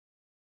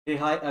Hey,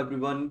 hi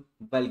everyone.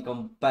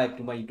 Welcome back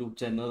to my YouTube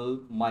channel.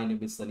 My name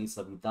is Sunny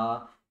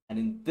Savita, and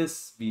in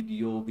this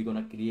video, we're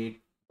gonna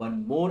create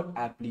one more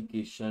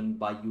application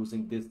by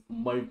using this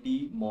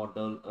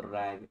multi-modal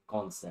RAG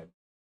concept.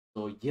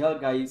 So here,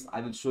 guys,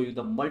 I will show you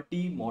the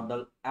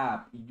multi-modal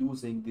app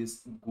using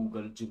this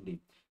Google Gemini.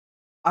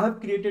 I have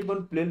created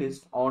one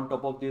playlist on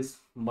top of this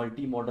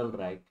multi-modal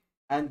RAG,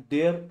 and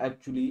there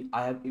actually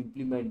I have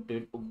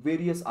implemented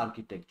various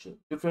architecture,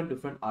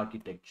 different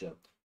architecture.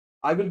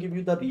 I will give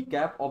you the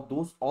recap of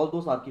those all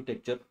those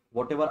architecture,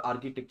 whatever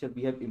architecture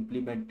we have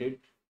implemented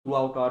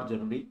throughout our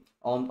journey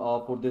on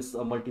for this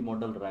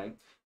multimodal RAG.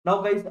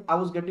 Now, guys, I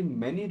was getting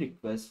many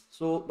requests.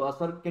 So,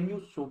 sir, can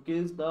you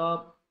showcase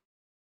the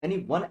any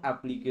one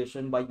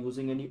application by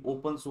using any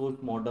open source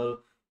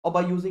model or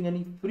by using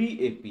any free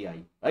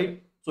API,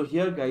 right? So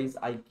here, guys,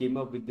 I came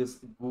up with this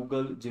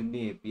Google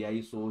Gemini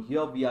API. So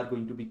here we are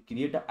going to be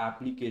create an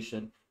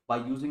application by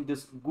using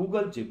this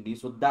Google Gemini,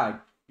 so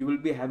that you will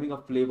be having a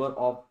flavor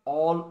of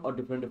all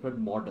different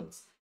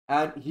models.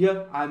 And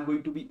here I'm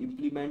going to be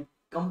implement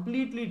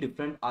completely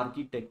different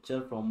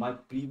architecture from my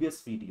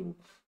previous video.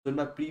 So in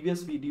my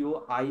previous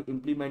video, I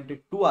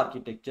implemented two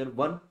architecture,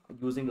 one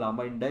using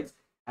Llama Index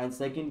and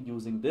second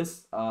using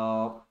this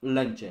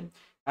Langchain.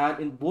 And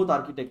in both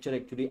architecture,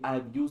 actually, I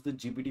have used the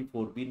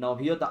GPT-4b. Now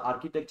here the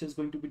architecture is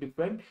going to be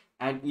different,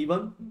 and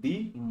even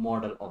the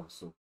model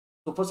also.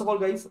 So first of all,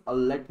 guys,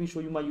 let me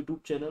show you my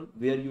YouTube channel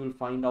where you will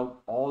find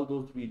out all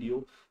those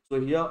videos. So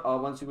here,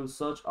 once you will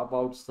search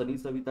about Sunny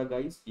Savita,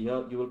 guys,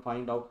 here you will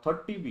find out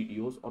 30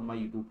 videos on my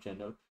YouTube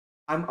channel.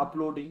 I'm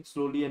uploading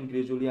slowly and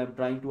gradually. I'm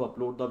trying to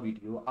upload the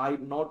video.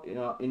 I'm not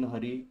in a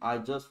hurry. I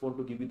just want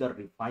to give you the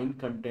refined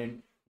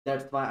content.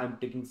 That's why I'm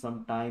taking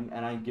some time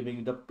and I'm giving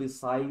you the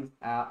precise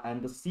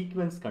and the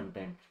sequence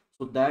content,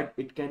 so that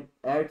it can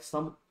add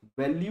some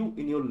value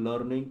in your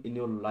learning in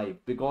your life,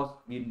 because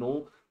we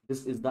know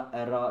this is the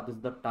era, this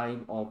is the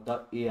time of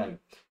the AI,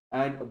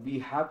 and we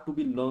have to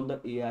be learn the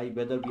AI,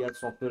 whether we are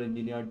software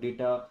engineer,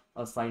 data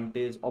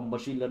scientist, or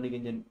machine learning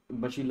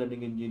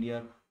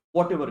engineer,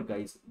 whatever,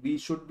 guys. We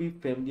should be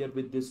familiar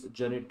with this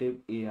generative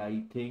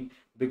AI thing,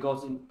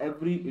 because in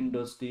every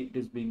industry it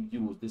is being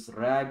used. This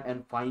RAG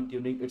and fine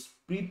tuning, it's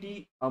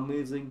pretty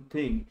amazing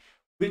thing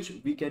which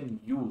we can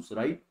use,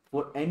 right,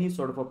 for any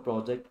sort of a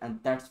project. And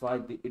that's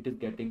why it is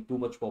getting too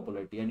much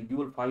popularity, and you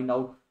will find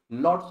out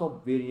lots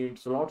of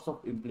variants, lots of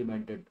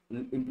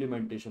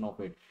implementation of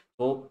it.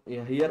 So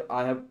here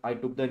I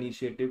took the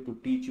initiative to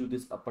teach you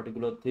this a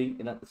particular thing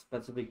in a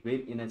specific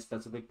way, in a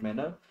specific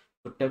manner.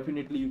 So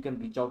definitely you can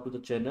reach out to the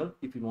channel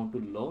if you want to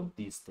learn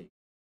these things.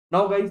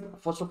 Now, guys,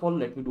 first of all,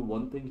 let me do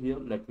one thing here.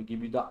 Let me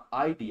give you the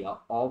idea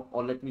of,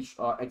 or let me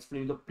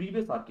explain the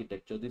previous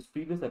architecture, this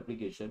previous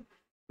application,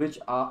 which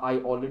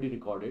I already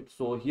recorded.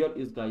 So here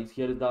is, guys,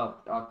 here is the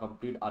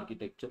complete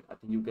architecture. I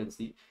think you can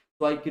see.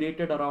 So I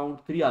created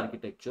around three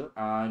architecture,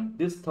 and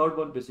this third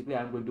one, basically,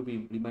 I'm going to be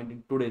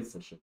implementing today's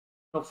session.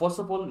 Now, first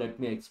of all, let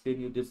me explain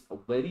you this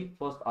very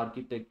first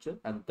architecture,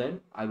 and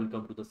then I will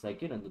come to the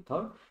second and the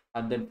third,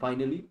 and then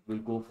finally we'll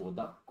go for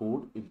the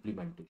code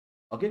implementation.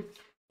 Okay.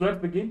 So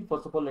let's begin.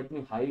 First of all, let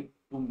me hide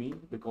to me,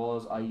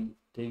 because I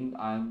think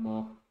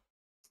I'm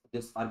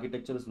this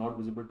architecture is not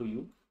visible to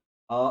you.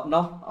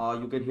 Now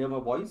you can hear my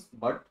voice,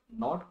 but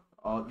not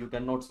you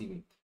cannot see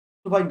me.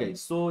 So fine,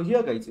 guys. So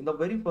here, guys, in the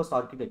very first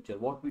architecture,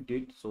 what we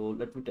did. So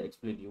let me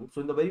explain you. So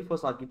in the very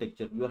first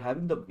architecture, we are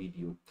having the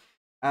video,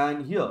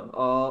 and here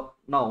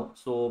now,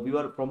 so we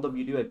were from the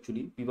video,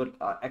 actually we were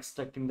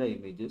extracting the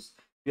images,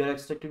 we are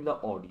extracting the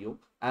audio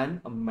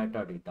and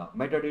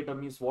metadata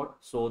means what?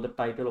 So the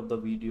title of the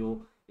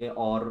video,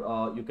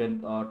 or you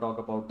can talk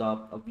about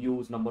the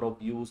views, number of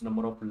views,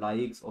 number of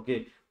likes,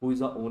 okay, who is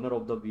the owner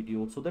of the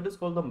video. So that is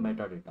called the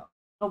metadata.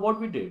 Now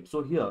what we did,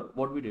 so here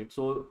what we did,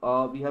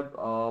 so we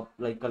have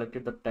like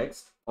collected the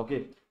text,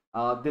 okay.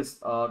 This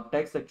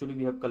text, actually,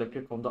 we have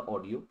collected from the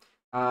audio,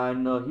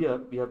 and here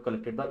we have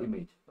collected the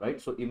image,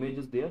 right? So image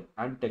is there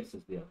and text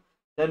is there.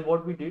 Then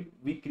what we did,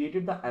 we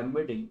created the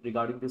embedding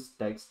regarding this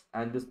text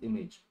and this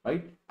image,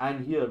 right?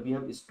 And here we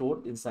have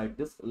stored inside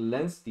this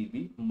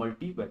LensDB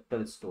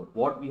multi-vector store.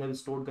 What we have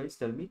stored, guys,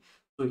 tell me.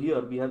 So here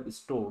we have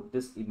stored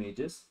this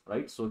images,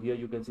 right? So here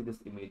you can see this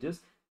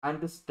images, and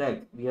this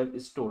tag we have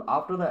stored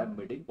after the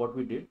embedding. What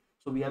we did,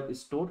 so we have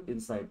stored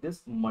inside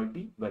this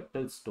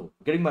multi-vector store.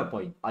 Getting my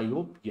point? I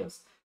hope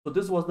yes. So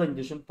this was the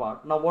ingestion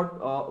part. Now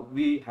what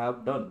we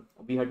had done,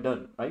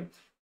 right?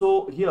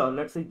 So here,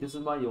 let's say this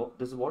is my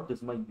this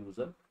is my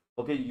user.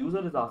 Okay,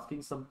 user is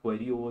asking some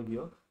query over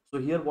here. So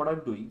here what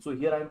I'm doing, so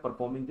here I'm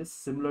performing this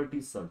similarity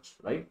search,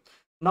 right?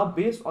 Now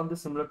based on the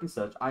similarity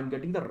search, I'm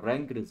getting the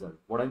rank result.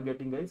 What I'm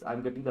getting, guys,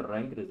 I'm getting the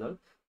rank result.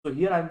 So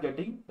here I'm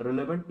getting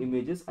relevant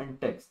images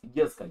and text.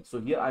 Yes, guys, so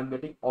here I'm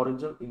getting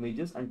original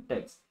images and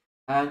text,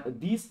 and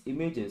these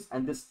images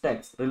and this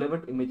text,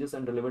 relevant images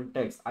and relevant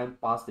text, I'm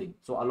passing.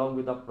 So along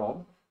with the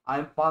prompt,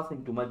 I'm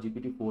passing to my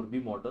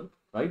GPT-4b model,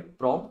 right?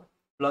 Prompt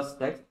plus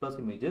text plus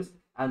images,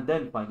 and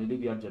then finally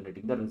we are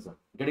generating the result.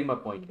 Getting my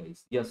point,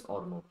 guys? Yes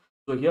or no?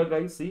 So here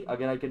guys, see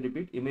again, I can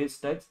repeat image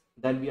text,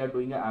 then we are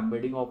doing an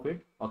embedding of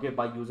it, okay,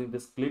 by using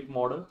this clip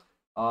model,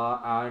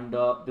 and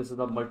this is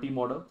the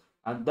multi-model.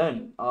 And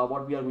then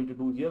what we are going to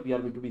do here, we are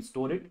going to be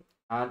store it,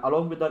 and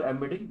along with our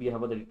embedding we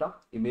have the data,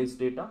 image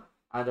data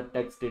and the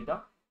text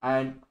data,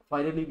 and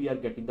finally we are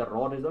getting the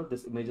raw result,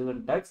 this images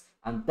and text,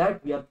 and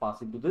that we are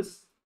passing to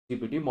this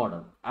GPT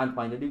model, and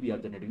finally we are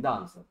generating the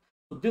answer.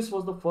 So this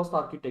was the first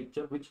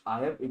architecture which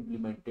I have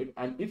implemented.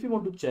 And if you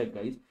want to check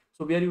guys,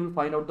 so where you will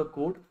find out the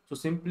code, so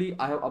simply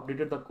I have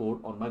updated the code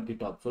on my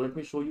GitHub. So let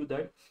me show you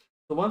that.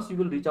 So once you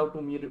will reach out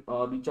to me,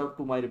 reach out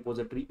to my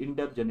repository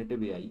in-depth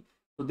generative AI,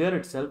 so there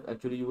itself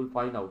actually you will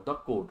find out the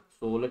code.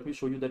 So let me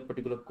show you that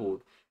particular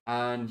code,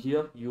 and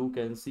here you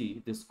can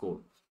see this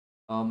code,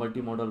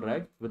 multimodal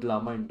RAG with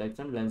llama index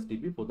and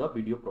LensDB for the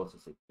video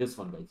processing, this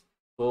one guys.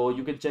 So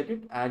you can check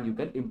it and you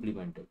can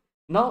implement it.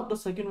 Now the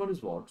second one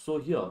is what? So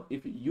here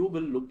if you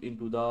will look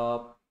into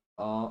the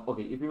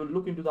okay, if you will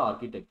look into the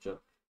architecture,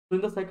 so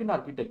in the second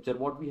architecture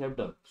what we have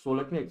done, so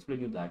let me explain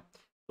you that.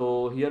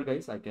 So here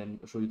guys, I can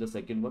show you the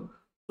second one.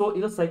 So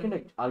in the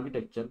second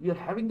architecture we are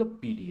having the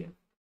PDF.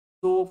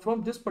 So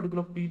from this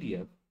particular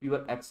PDF we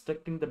were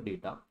extracting the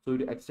data, so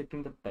we are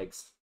extracting the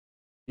text.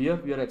 Here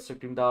we are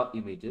extracting the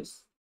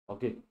images,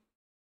 okay,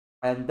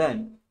 and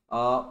then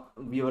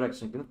we were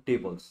extracting the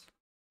tables,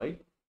 right?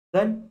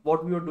 Then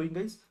what we were doing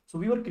guys, so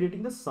we were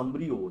creating the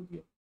summary over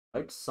here,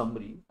 right?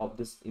 Summary of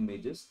this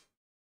images,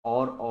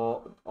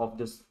 or of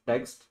this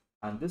text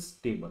and this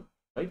table,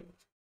 right?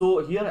 So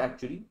here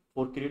actually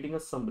for creating a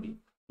summary,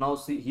 now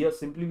see here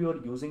simply we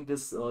were using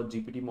this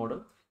GPT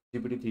model,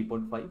 GPT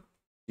 3.5,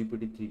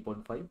 GPT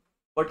 3.5.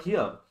 But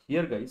here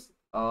guys,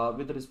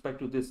 with respect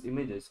to this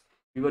images,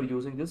 we were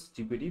using this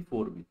GPT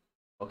 4b,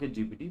 okay,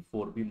 GPT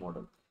 4b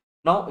model.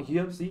 Now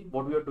here see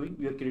what we are doing,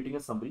 we are creating a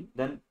summary,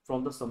 then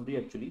from the summary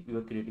actually we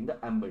are creating the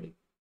embedding,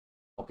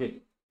 okay,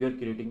 we are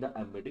creating the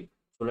embedding.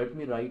 So let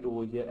me write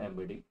over here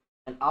embedding,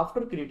 and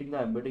after creating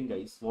the embedding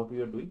guys, what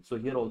we are doing, so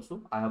here also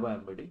I have an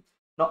embedding.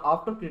 Now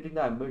after creating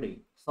the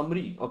embedding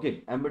summary,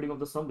 okay, embedding of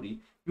the summary,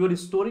 we are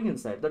storing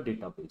inside the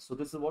database. So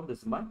this is what, this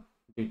is my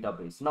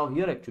database. Now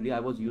here actually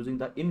I was using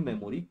the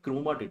in-memory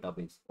chroma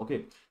database,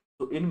 okay,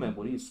 so in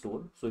memory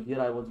store. So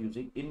here I was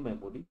using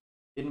in-memory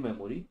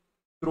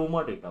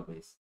chroma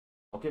database,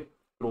 okay,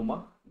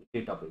 chroma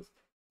database.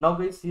 Now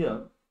guys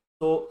here,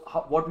 so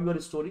what we were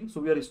storing, so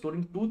we are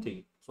storing two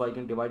things, so I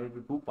can divide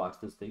into two parts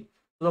this thing.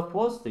 So the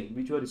first thing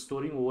which we are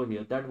storing over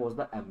here, that was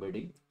the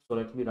embedding. So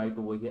let me write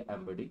over here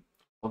embedding,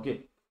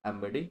 okay,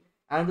 embedding.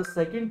 And the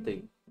second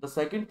thing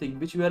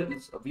which we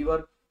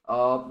were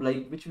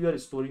like which we are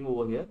storing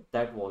over here,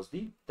 that was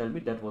the, tell me,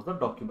 that was the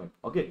document,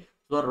 okay,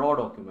 so the raw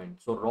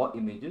document, so raw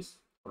images,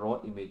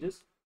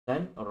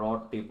 then raw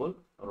table,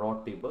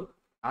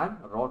 and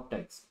raw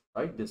text,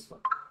 right, this one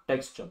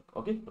text chunk,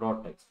 okay,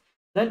 raw text.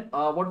 Then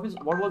what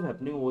was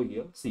happening over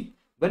here, see,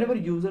 whenever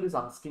user is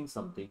asking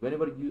something,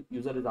 whenever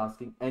user is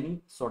asking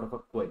any sort of a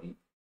query,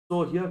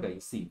 so here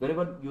guys, see,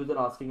 whenever user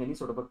asking any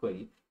sort of a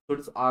query, so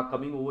it's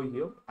coming over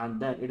here, and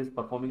then it is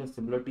performing a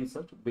similarity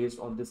search based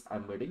on this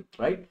embedding,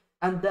 right?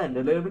 And then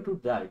relevant to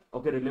that,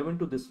 okay, relevant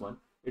to this one,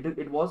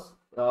 it was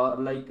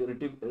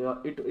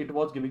it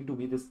was giving to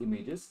me this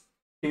images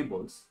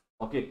tables,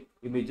 okay,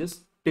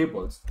 images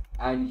tables,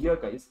 and here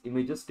guys,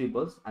 images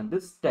tables and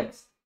this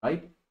text,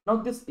 right? Now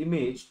this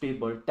image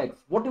table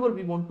text, whatever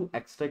we want to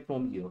extract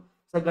from here,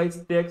 so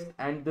guys, text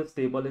and this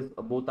table is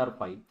both are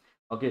fine,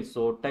 okay,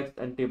 so text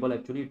and table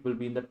actually it will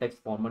be in the text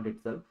format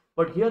itself,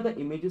 but here the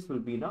images will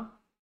be in a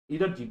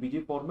either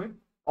GPG format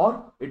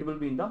or it will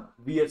be in the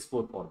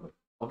VS4 format,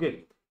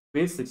 okay,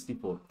 base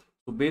 64.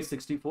 So base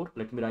 64,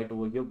 let me write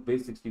over here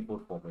base 64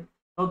 format.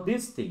 Now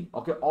this thing,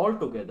 okay, all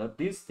together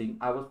this thing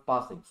I was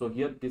passing, so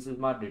here this is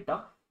my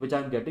data which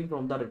I'm getting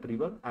from the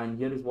retriever, and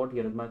here is what,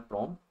 here is my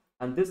prompt,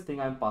 and this thing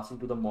I'm passing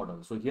to the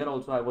model. So here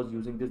also I was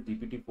using this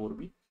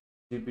GPT-4b,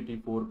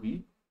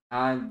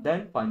 and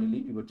then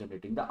finally we were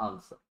generating the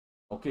answer,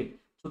 okay.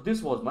 So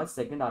this was my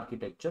second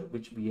architecture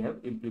which we have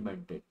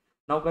implemented.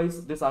 Now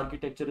guys, this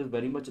architecture is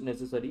very much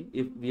necessary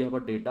if we have a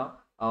data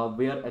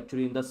where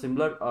actually in the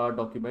similar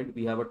document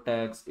we have a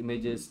text,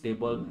 images,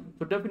 table,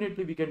 so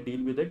definitely we can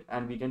deal with it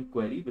and we can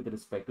query with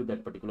respect to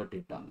that particular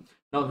data.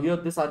 Now here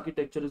this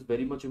architecture is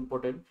very much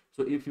important.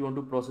 So if you want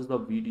to process the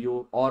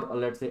video or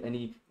let's say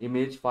any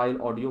image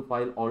file, audio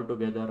file all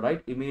together,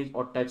 right, image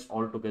or text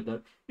all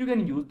together, you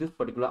can use this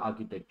particular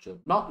architecture.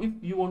 Now if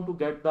you want to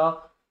get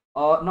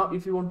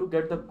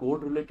the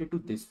code related to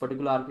this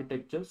particular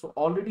architecture, so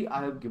already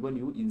I have given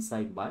you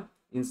inside my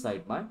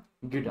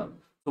GitHub.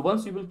 So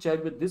once you will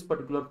check with this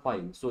particular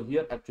file, so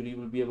here actually you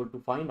will be able to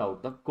find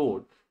out the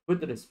code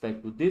with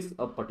respect to this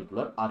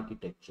particular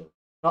architecture.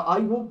 Now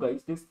I hope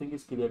guys this thing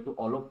is clear to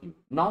all of you.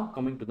 Now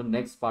coming to the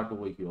next part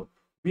over here,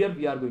 where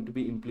we are going to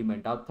be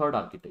implement our third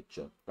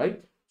architecture,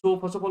 right? So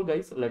first of all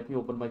guys, let me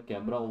open my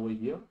camera over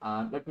here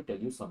and let me tell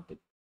you something.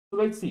 So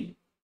guys, see,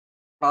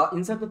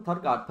 inside the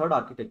third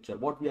architecture,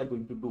 what we are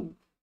going to do,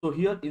 so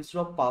here instead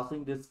of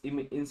passing this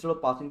image, instead of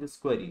passing this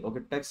query, okay,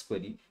 text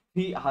query,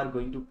 we are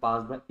going to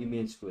pass the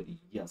image query,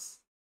 yes,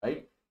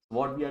 right?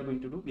 what we are going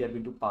to do, we are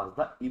going to pass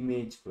the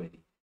image query.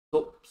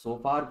 So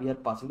far we are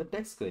passing the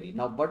text query.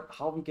 Now, but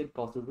how we can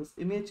process this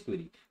image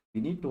query?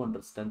 We need to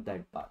understand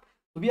that part.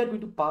 So we are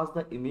going to pass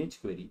the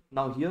image query.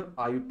 Now here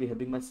I would be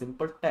having my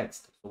simple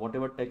text. So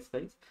whatever text,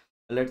 guys,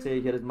 let's say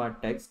here is my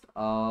text.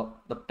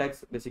 The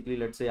text basically,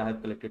 let's say I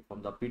have collected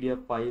from the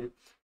PDF file,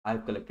 I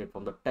have collected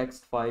from the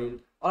text file,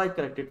 or I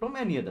collected from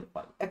any other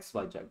file,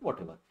 XYZ,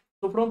 whatever.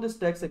 So from this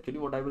text, actually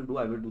what I will do,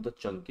 I will do the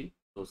chunking.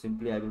 So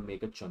simply I will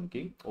make a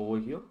chunking over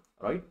here,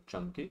 right?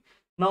 Chunking.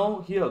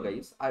 Now here,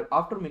 guys,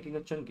 after making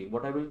a chunking,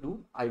 what I will do,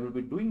 I will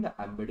be doing the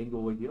embedding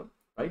over here,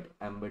 right?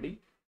 Embedding.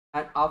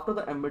 And after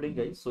the embedding,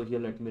 guys, so here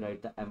let me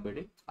write the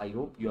embedding. I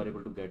hope you are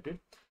able to get it.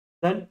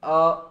 Then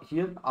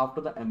here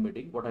after the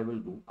embedding, what I will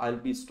do, I'll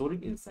be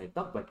storing inside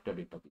the vector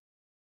database.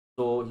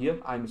 So here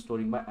I'm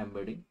storing my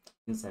embedding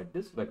inside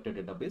this vector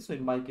database. So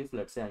in my case,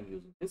 let's say I'm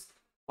using this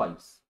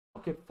files.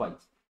 Okay,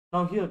 files.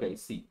 Now here,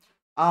 guys, see,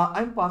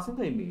 I'm passing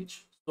the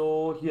image.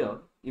 So here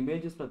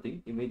image is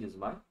nothing, image is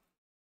my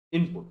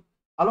input.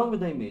 Along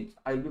with the image,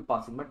 I'll be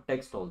passing my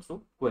text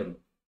also, query.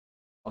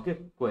 Okay,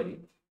 query.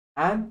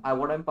 And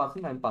what I'm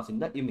passing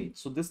the image.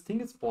 So this thing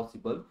is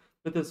possible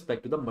with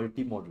respect to the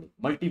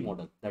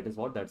multimodal. That is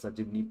what, that's a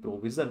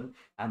Gemini-Pro-Vision,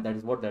 and that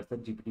is what, that's a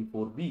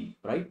GPT-4V,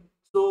 right?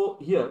 So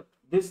here,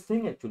 this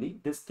thing actually,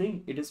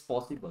 it is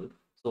possible.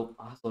 So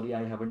sorry,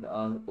 I haven't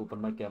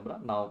opened my camera.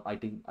 Now I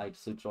think I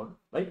switched on,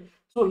 right?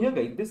 So here,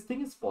 guys, this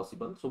thing is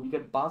possible. So we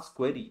can pass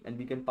query and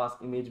we can pass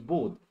image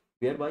both.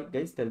 Whereby,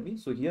 guys, tell me.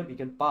 So here we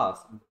can pass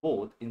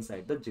both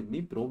inside the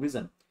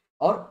Gemini-Pro-Vision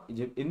or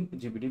in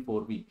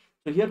GPT-4V.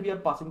 So here we are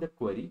passing the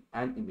query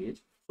and image.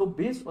 So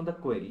based on the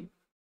query,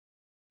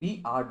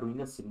 we are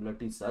doing a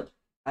similarity search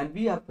and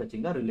we are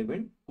fetching a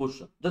relevant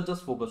question.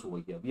 Just focus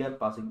over here. We are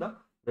passing the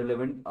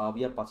relevant.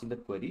 We are passing the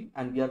query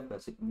and we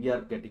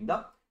are getting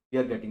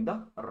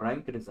the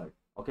rank result.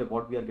 Okay,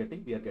 what we are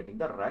getting? We are getting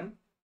the rank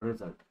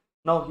result.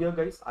 Now here,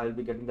 guys, I will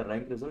be getting the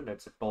rank result.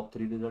 That's a top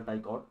 3 result I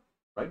got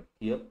right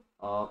here.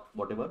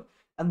 Whatever,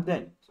 and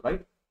then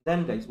right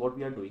then, guys, what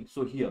we are doing?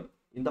 So here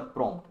in the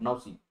prompt, now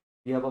see,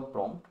 we have a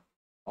prompt.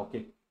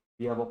 Okay,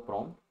 we have a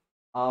prompt,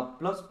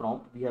 plus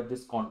prompt, we have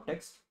this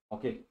context.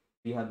 Okay,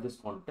 we have this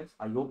context.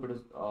 I hope it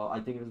is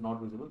I think it is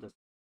not visible. Just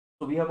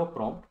so we have a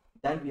prompt,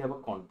 then we have a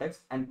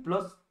context, and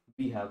plus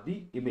we have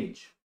the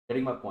image.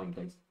 Getting my point,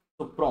 guys?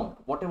 So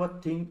prompt, whatever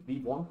thing we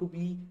want to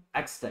be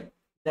extract,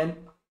 then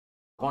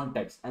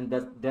context, and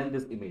then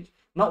this image.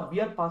 Now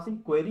we are passing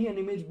query and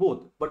image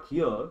both, but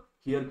here,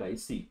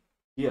 guys, see,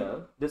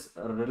 here this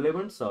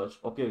relevant search,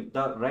 okay,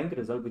 the rank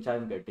result which I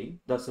am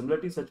getting, the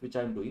similarity search which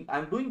I am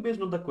doing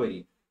based on the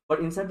query, but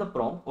inside the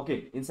prompt,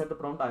 okay, inside the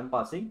prompt I am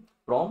passing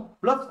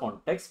prompt plus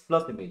context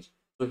plus image.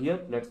 So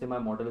here, let's say my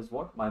model is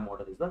what? My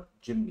model is the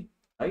Gemini,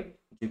 right?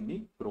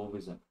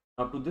 Gemini-Pro-Vision.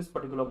 Now to this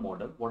particular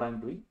model, what I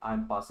am doing, I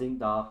am passing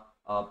the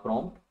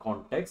prompt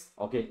context.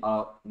 Okay,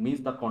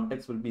 means the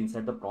context will be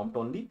inside the prompt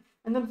only,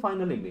 and then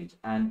final image,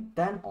 and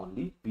then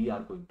only we are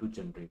going to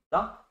generate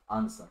the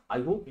answer. I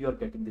hope you are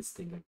getting this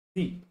thing right.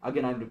 See,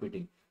 again I'm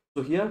repeating.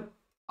 So here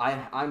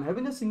I'm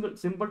having a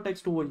simple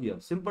text over here,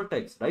 simple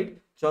text, right?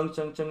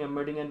 Chunk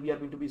embedding, and we are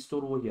going to be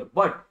stored over here.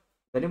 But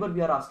whenever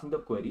we are asking the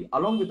query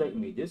along with the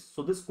images,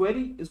 so this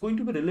query is going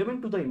to be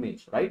relevant to the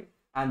image, right?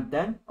 And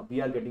then we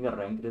are getting a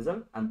rank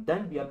result, and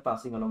then we are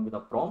passing along with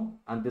a prompt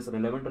and this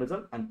relevant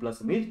result and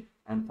plus image,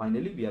 and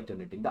finally we are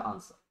generating the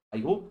answer. I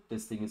hope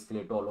this thing is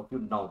clear to all of you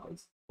now,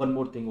 guys. One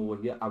more thing over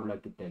here I would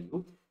like to tell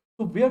you.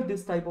 So where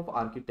this type of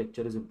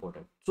architecture is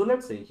important. So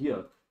let's say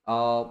here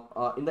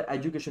in the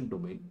education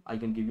domain, I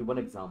can give you one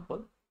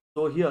example.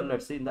 So here,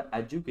 let's say in the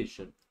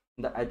education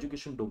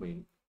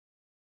domain,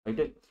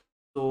 right?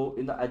 So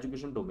in the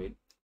education domain,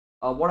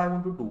 what I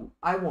want to do,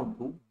 I want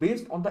to,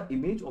 based on the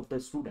image of the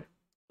student.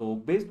 So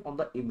based on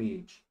the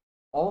image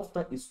of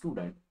the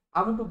student,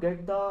 I want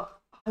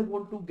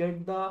to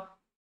get the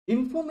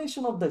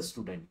information of the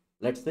student.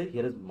 Let's say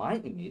here is my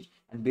image,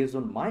 and based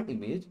on my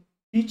image,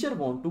 teacher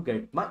want to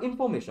get my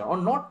information, or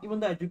not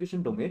even the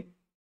education domain,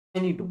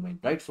 any domain,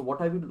 right? So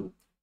what I will do,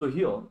 so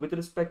here with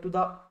respect to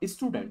the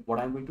student, what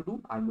I'm going to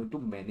do, I'm going to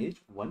manage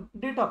one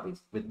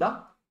database with the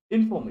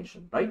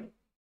information, right?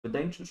 With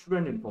the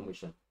student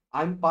information,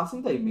 I'm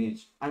passing the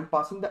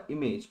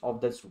image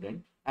of the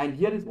student, and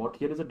here is what,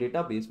 here is a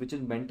database which is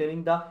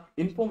maintaining the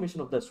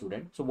information of the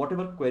student. So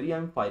whatever query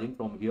I'm firing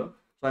from here,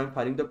 so I'm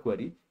firing the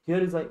query. Here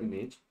is an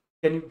image.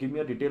 Can you give me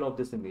a detail of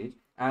this image?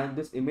 And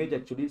this image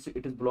actually, so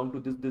it is belong to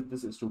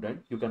this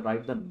student. You can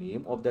write the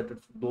name of that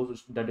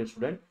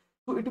student.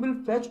 So it will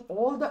fetch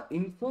all the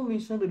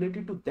information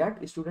related to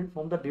that student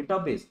from the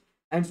database,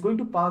 and it's going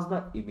to pass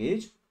the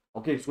image.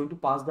 Okay, it's going to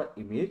pass the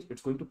image.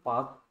 It's going to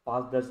pass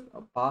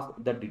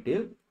the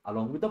detail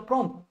along with the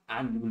prompt,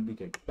 and you will be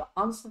getting the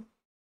answer.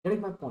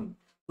 Getting my point?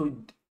 So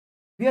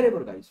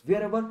wherever, guys,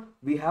 wherever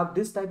we have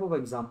this type of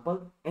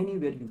example,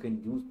 anywhere you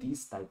can use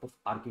these type of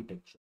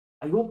architecture.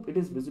 I hope it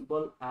is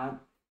visible and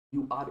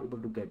you are able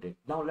to get it.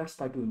 Now let's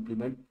try to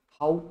implement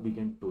how we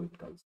can do it,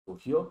 guys. So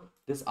here,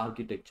 this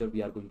architecture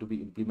we are going to be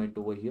implement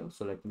over here.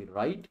 So let me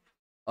write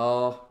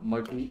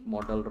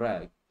multi-modal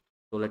RAG.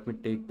 So let me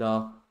take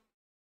the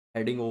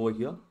heading over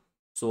here.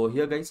 So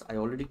here guys, I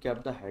already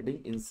kept the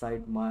heading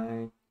inside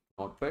my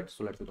notepad.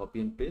 So let me copy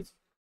and paste.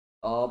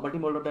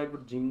 Multimodal type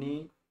with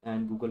Gemini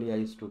and Google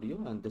AI Studio,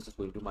 and this is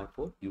going to my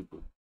for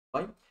YouTube.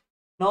 Fine.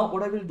 Now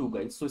what I will do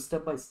guys, so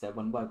step by step,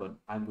 one by one,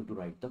 I'm going to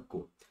write the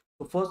code.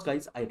 So first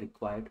guys, I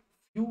required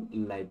few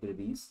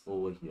libraries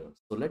over here.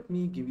 So let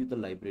me give you the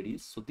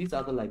libraries. So these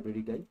are the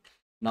library guys.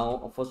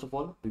 Now first of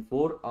all,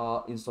 before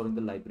installing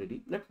the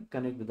library, let me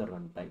connect with the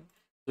runtime.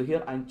 So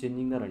here I'm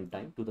changing the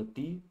runtime to the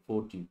T4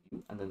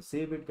 GPU and then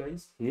save it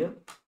guys. Here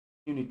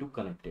you need to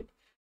connect it.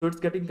 So it's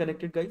getting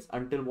connected guys.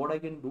 Until what I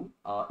can do,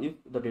 if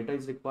the data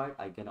is required,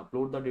 I can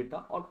upload the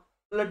data, or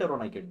later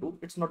on I can do,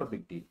 it's not a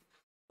big deal.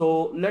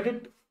 So let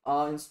it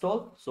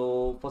install.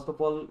 So first of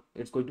all,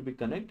 it's going to be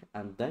connect,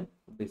 and then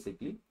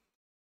basically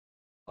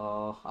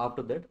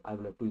after that I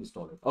will have to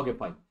install it. Okay,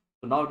 fine.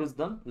 So now it is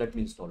done. Let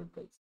me install it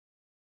guys.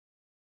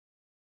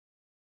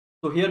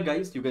 So here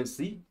guys, you can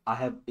see I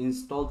have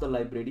installed the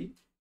library.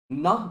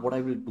 Now what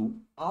I will do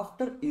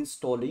after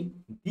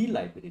installing the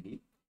library,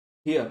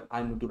 here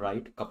I'm going to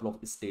write a couple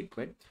of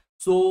statements.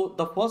 So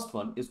the first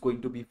one is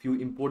going to be few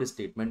import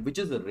statement which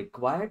is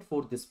required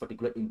for this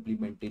particular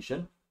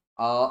implementation.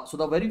 So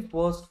the very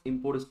first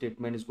import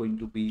statement is going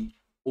to be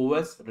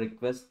OS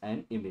request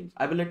and image.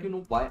 I will let you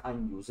know why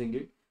I'm using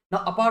it.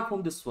 Now apart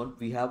from this one,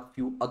 we have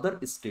few other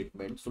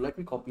statements. So let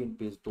me copy and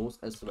paste those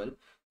as well.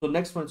 So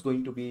next one is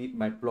going to be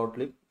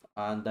matplotlib,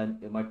 and then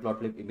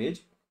matplotlib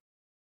image,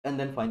 and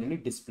then finally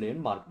display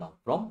and markdown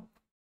from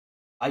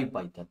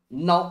IPython.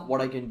 Now what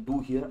I can do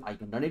here, I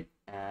can run it,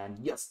 and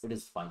yes, it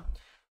is fine.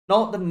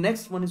 Now the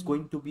next one is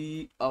going to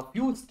be a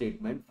few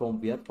statement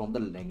from where, from the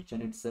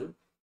Langchain itself.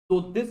 So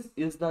this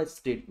is the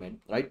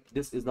statement, right?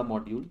 This is the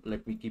module.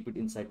 Let me keep it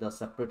inside the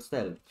separate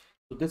cell.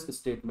 So this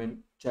statement,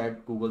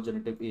 chat Google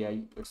generative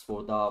AI, it's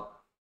for the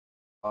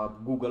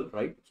Google,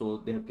 right? So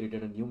they have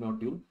created a new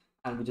module,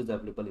 and which is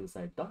available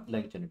inside the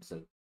Langchain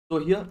itself. So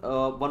here,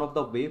 one of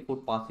the way for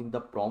passing the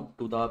prompt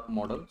to the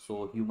model,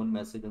 so human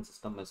message and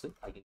system message,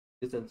 I can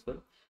this as well.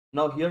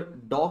 Now here,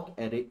 doc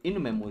array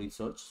in memory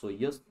search. So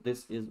yes,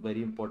 this is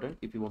very important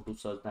if you want to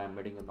search the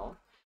embedding and all.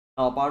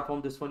 Now apart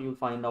from this one, you'll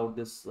find out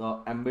this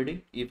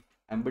embedding. If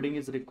embedding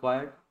is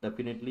required,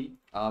 definitely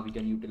we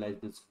can utilize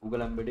this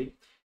Google embedding.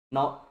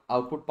 Now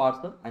output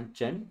parser and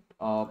chain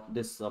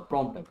this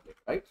prompt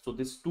template, right? So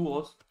this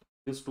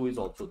two is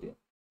also there.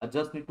 I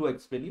just need to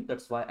explain you,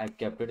 that's why I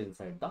kept it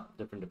inside the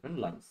different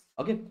lines.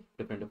 Okay,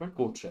 different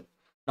code shell.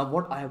 Now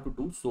what I have to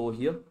do, so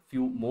here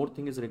few more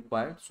thing is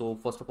required. So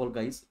first of all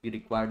guys, we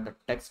require the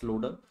text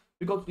loader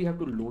because we have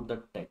to load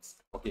the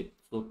text. Okay,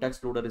 so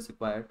text loader is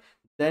required.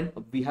 Then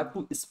we have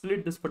to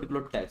split this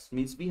particular text,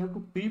 means we have to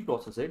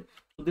pre-process it.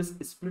 So this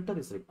splitter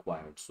is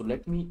required. So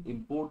let me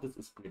import this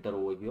splitter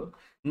over here.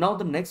 Now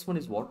the next one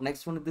is what?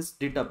 Next one is this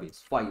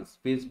database files,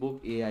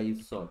 Facebook AI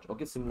search.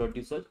 Okay,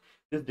 similarity search.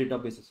 This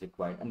database is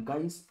required. And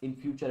guys, in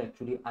future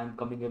actually I'm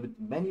coming up with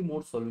many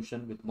more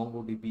solutions with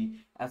MongoDB,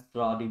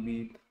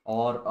 AstraDB,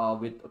 or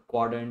with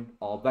Quadrant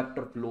or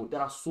Vectorflow.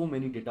 There are so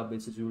many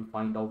databases you will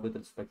find out with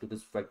respect to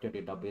this vector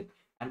database,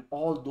 and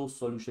all those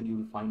solutions you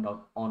will find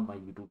out on my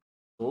YouTube.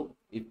 So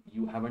if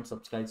you haven't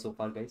subscribed so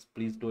far guys,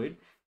 please do it,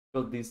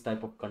 because this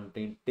type of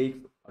content takes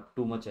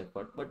too much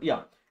effort. But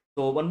yeah,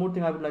 so one more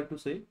thing I would like to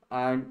say,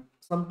 and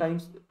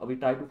sometimes we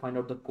try to find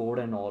out the code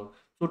and all,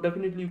 so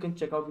definitely you can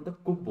check out with the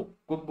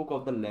cookbook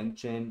of the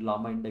Langchain,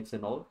 Llama index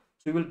and all.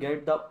 So you will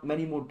get the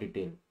many more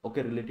detail,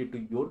 okay, related to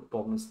your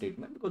problem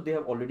statement, because they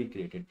have already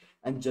created.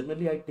 And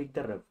generally I take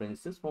the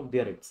references from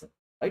there itself,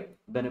 right,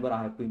 whenever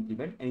I have to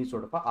implement any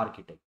sort of a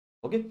architect.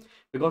 Okay,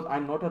 because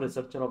I'm not a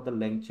researcher of the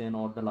Langchain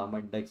or the Llama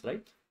index,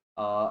 right?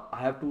 I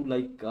have to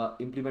like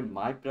implement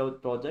my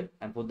project,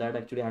 and for that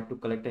actually I have to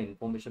collect the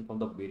information from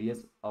the various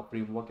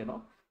framework and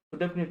all. So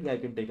definitely I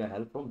can take a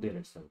help from there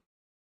itself.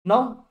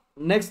 Now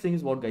next thing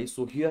is what guys,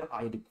 so here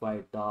I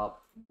require the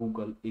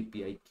Google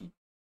API key,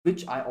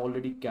 which I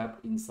already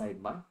kept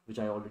inside my,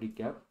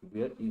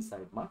 where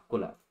inside my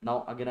collab.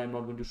 Now again, I'm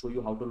not going to show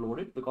you how to load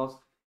it, because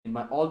in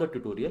my all the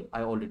tutorial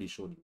I already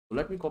showed you. So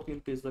let me copy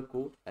and paste the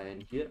code,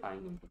 and here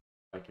I'm going to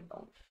write it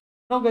down.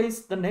 Now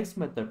guys, the next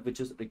method which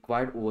is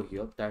required over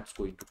here, that's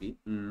going to be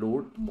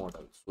load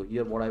model. So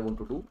here what I want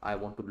to do, I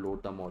want to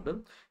load the model,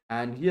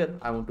 and here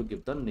I want to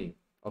give the name.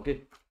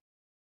 Okay,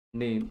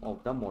 name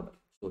of the model.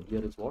 So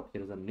here is what,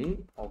 here is the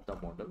name of the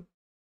model.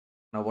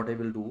 Now what I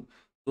will do,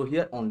 so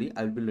here only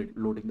I will be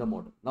loading the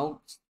model.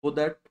 Now for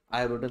that I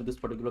have written this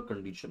particular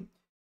condition.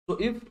 So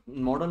if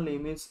model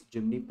name is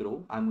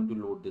Gemini-Pro, I'm going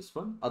to load this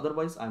one.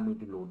 Otherwise I'm going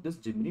to load this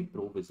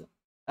Gemini-Pro-Vision,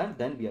 and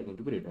then we are going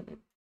to be return it.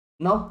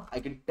 Now I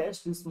can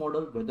test this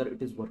model whether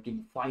it is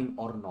working fine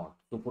or not.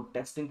 So for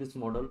testing this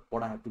model,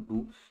 what I have to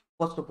do,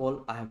 first of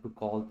all I have to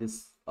call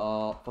this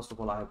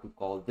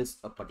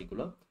a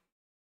particular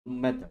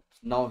method.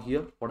 Now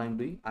here what I'm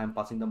doing, I'm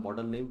passing the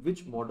model name,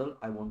 which model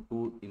I want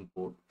to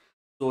import.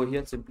 So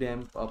here simply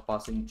I'm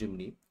passing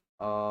Gemini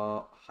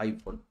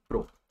hyphen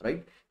pro,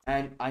 right?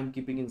 And I'm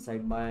keeping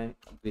inside my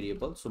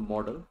variable, so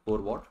model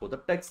for what, for the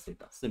text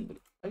data,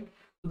 simply, right?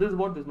 So this is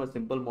what this is my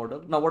simple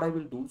model. Now what I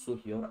will do, so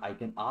here I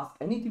can ask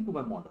anything to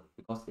my model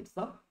because it's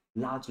a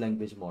large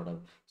language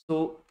model.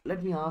 So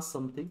let me ask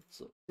something.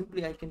 So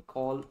simply I can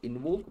call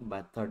invoke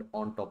method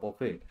on top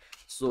of it.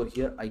 So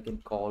here I can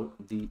call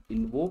the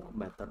invoke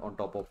method on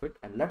top of it,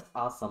 and let's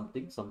ask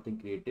something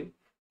creative.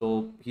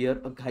 So here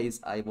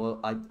guys, I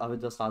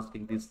was just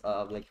asking this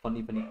like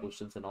funny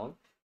questions and all.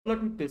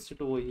 Let me paste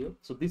it over here.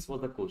 So this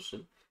was the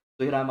question.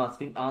 So here I'm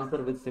asking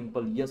answer with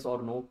simple yes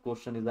or no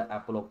question is the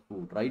apple of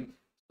fruit, right?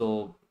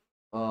 So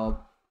uh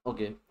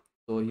okay,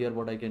 so here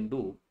what I can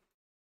do,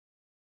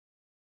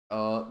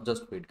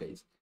 just wait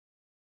guys,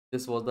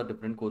 this was the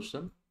different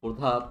question for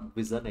the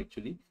vision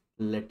actually.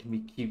 Let me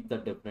keep the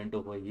different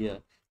over here.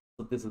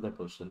 So this is the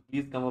question,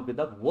 please come up with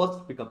the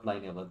worst pickup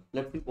line ever.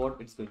 Let's see what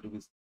it's going to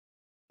be.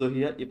 So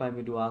here if I'm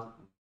going to ask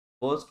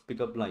worst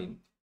pickup line,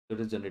 it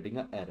is generating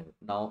an error.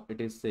 Now it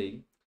is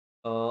saying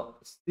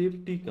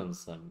safety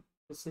concern.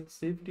 It's saying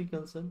safety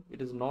concern,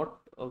 it is not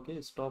okay,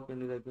 stop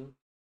any like that.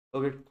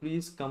 Okay,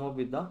 please come up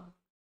with the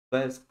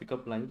best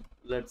pickup line.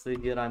 Let's say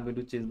here I'm going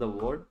to change the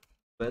word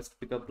best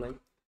pickup line.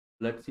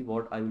 Let's see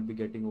what I will be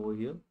getting over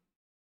here.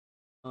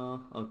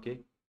 Okay,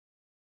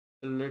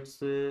 let's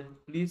say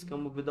please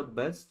come up with the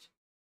best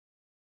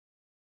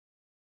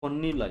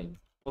funny line.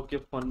 Okay,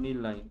 funny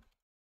line.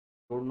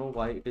 Don't know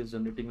why it is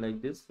generating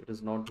like this. It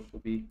is not going to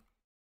be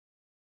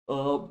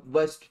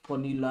best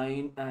funny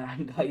line,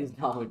 and guys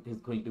now it is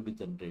going to be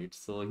generated.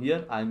 So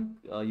here I'm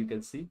you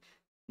can see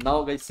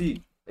now guys,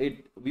 see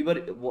it, we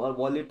were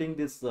violating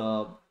this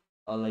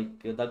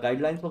like the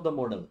guidelines of the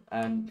model,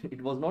 and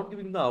it was not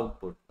giving the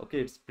output.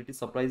 Okay, it's pretty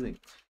surprising.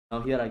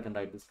 Now here I can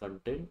write this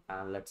content,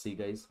 and let's see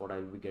guys what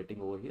I'll be getting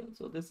over here.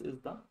 So this is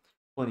the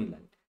funny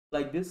line.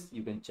 Like this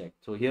you can check.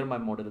 So here my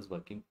model is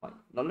working fine.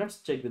 Now let's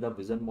check with the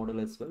vision model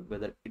as well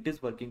whether it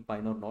is working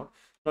fine or not.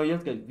 Now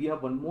yes guys, we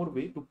have one more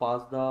way to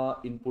pass the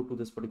input to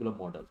this particular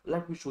model.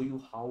 Let me show you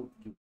how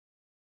you.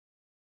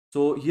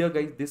 So here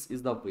guys, this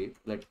is the way.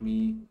 Let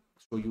me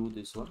show you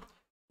this one.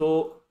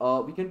 So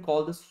we can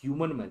call this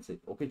human message.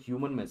 Okay,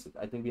 human message.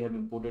 I think we have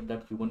imported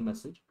that human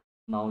message.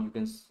 Now you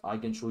can, I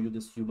can show you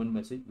this human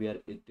message where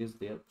it is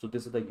there. So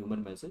this is the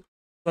human message.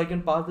 So I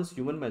can pass this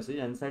human message,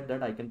 and inside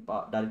that I can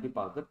directly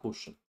pass the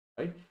question,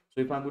 right?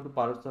 So if I'm going to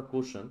pass the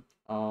question,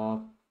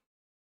 so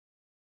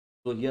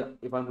here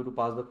if I'm going to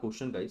pass the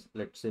question guys,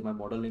 let's say my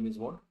model name is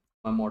what?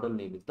 My model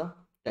name is the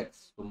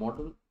text. So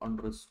model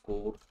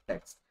underscore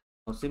text.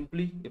 Now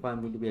simply if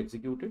I'm going to be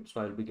executed,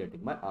 so I'll be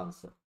getting my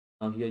answer.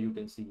 Now here you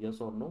can see yes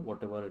or no,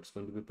 whatever it's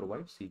going to be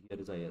provided. See here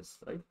is a yes,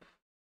 right?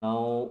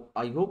 Now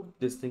I hope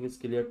this thing is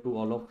clear to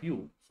all of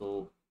you.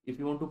 So if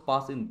you want to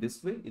pass in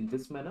this way, in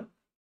this manner,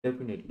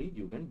 definitely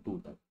you can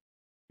do that.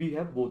 We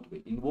have both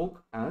way,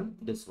 invoke and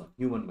this one,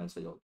 human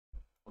message also.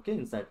 Okay,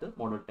 inside the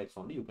model text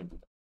only you can do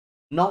that.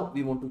 Now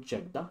we want to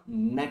check the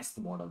next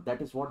model.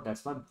 That is what?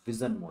 That's my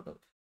vision model.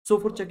 So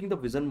for checking the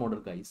vision model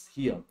guys,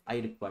 here I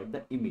required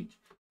the image.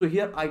 So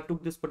here I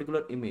took this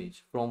particular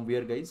image from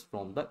where guys?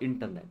 From the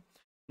internet.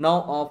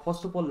 Now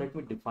first of all let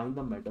me define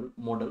the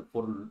model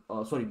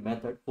for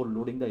method for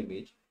loading the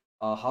image.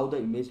 How the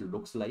image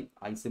looks like,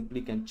 I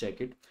simply can check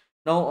it.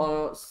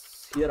 Now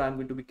here I'm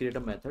going to be create a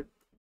method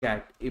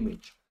get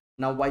image.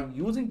 Now by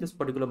using this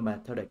particular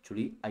method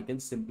actually I can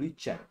simply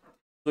check.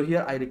 So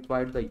here I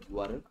required the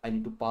URL. I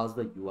need to pass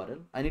the URL.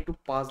 I need to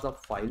pass the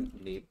file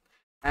name,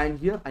 and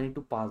here I need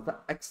to pass the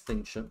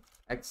extension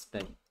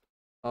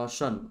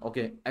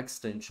okay,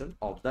 extension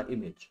of the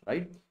image,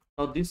 right?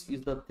 Now this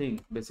is the thing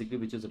basically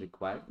which is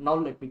required. Now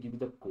let me give you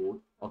the code.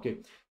 Okay,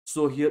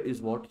 so here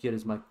is what, here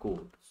is my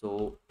code.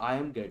 So I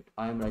am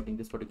writing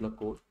this particular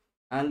code,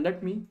 and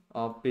let me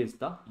paste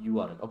the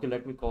URL. Okay,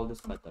 let me call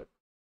this method.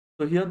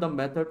 So here the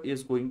method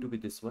is going to be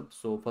this one.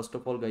 So first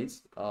of all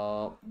guys,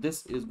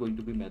 this is going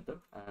to be method,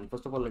 and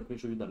first of all let me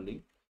show you the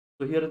link.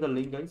 So here is the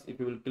link guys. If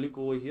you will click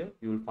over here,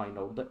 you will find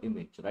out the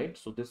image, right?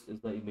 So this is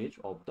the image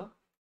of the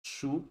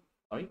shoe,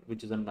 right,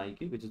 which is a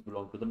Nike, which is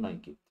belong to the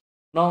Nike.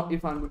 Now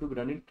if I'm going to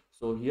run it,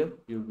 so here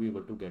you'll be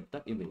able to get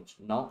the image.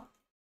 Now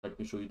let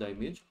me show you the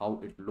image how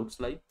it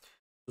looks like.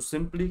 So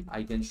simply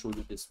I can show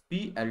you this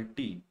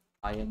plt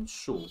I am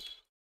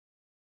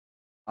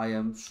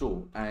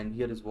show, and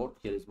here is what,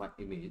 here is my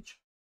image.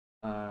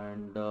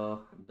 And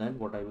then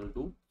what I will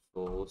do,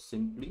 so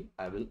simply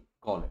I will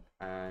call it,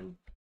 and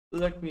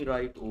let me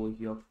write over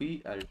here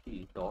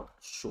plt dot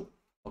show.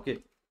 Okay,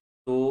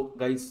 so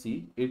guys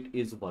see it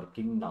is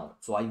working now.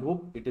 So I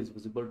hope it is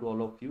visible to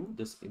all of you.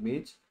 This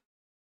image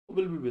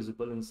will be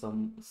visible in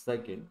some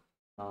second.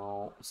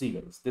 Now see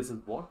guys, this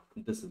is what,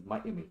 this is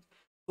my image.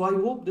 So I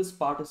hope this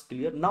part is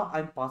clear. Now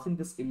I'm passing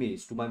this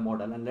image to my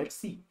model, and let's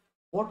see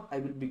what I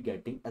will be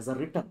getting as a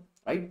return,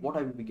 right? What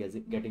I will be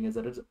getting as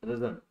a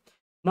result.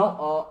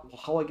 Now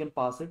how I can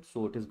pass it?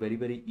 So it is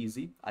very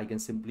easy. I can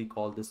simply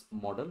call this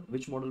model,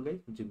 which model guys?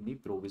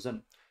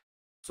 Gemini-Pro-Vision.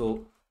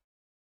 So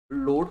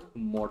load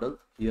model,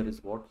 here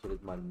is what, here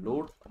is my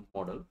load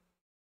model,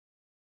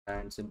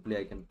 and simply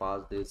I can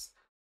pass this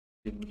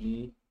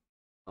Gemini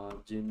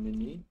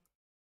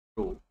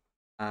Pro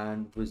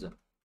and Vision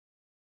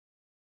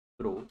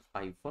Pro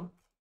hyphen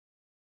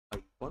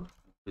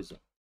Vision.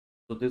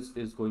 So this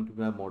is going to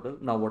be my model.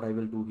 Now what I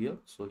will do here,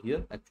 so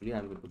here actually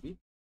I'm going to be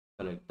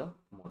select the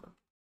model.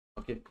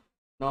 Okay,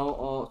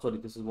 now sorry,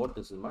 this is what,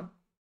 this is my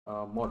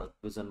model,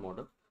 vision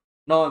model.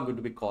 Now I'm going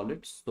to be call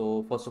it.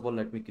 So first of all,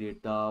 let me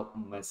create the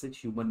message,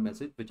 human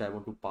message, which I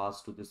want to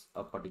pass to this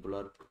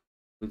particular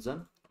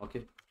vision.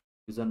 Okay,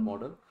 vision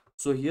model.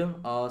 So here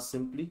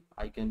simply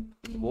I can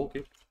invoke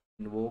it.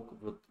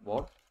 Invoke with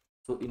what?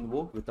 So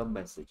invoke with a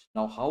message.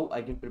 Now how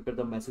I can prepare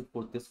the message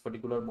for this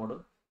particular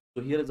model?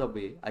 So here is a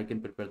way I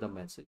can prepare the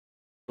message.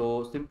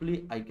 So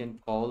simply I can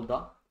call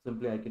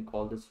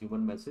this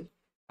human message,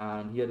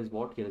 and here is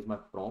what, here is my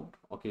prompt.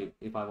 Okay,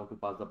 if I want to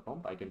pass the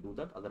prompt, I can do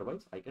that,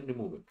 otherwise I can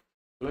remove it.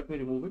 So let me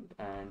remove it,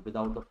 and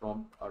without the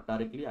prompt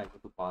directly I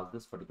have to pass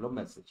this particular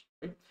message,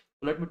 right?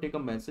 So let me take a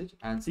message,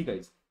 and see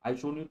guys, I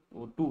shown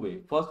you two way.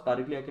 First,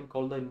 directly I can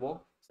call the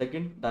invoke.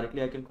 Second,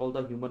 directly I can call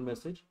the human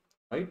message,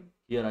 right?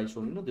 Here I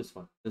show this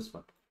one.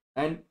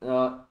 And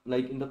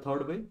like in the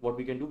third way, what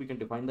we can do, we can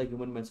define the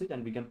human message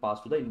and we can pass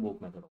to the invoke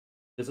method.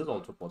 This is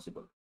also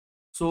possible.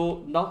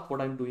 So now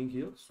what I'm doing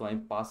here, so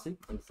I'm passing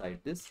inside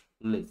this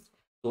list.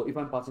 So if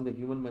I'm passing the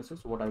human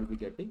message, what I will be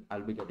getting,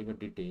 I'll be getting a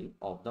detail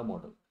of the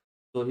model.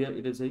 So here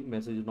it is saying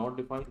message is not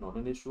defined, not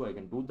an issue. I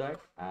can do that,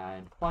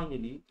 and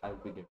finally I'll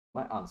be getting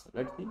my answer.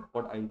 Let's see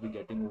what I'll be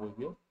getting over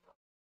here.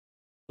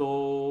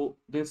 So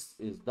this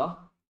is the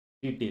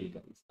detail,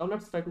 guys. Now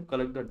let's try to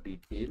collect the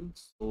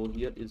details. So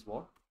here is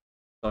what,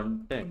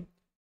 content,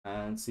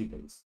 and see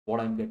guys,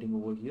 what I'm getting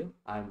over here,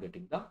 I'm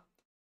getting the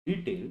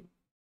detail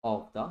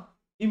of the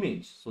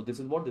image. So this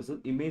is what, this is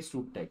image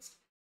to text.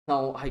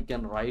 Now I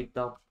can write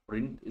the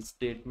print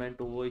statement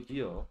over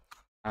here,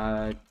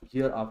 and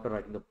here after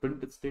writing the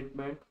print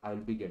statement, I'll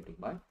be getting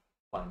my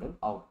final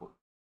output.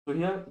 So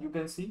here you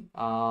can see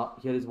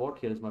here is what,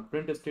 here is my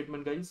print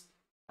statement, guys,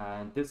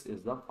 and this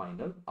is the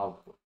final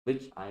output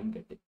which I am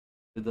getting.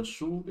 With the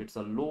shoe, it's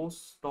a low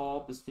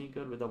top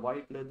sneaker with a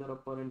white leather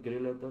upper and gray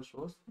leather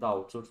shows the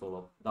outsole sole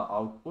of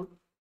the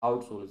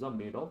outsole is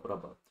made of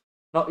rubber.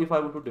 Now if I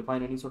want to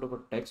define any sort of a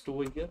text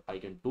over here, I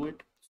can do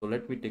it. So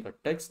let me take a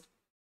text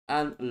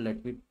and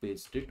let me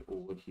paste it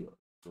over here.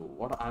 So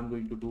what I'm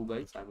going to do,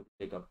 guys, I'm going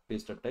to take a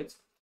paste a text.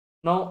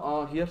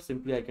 Now here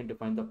simply I can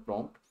define the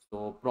prompt.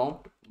 So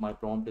my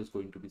prompt is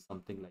going to be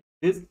something like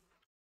this.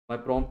 My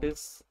prompt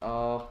is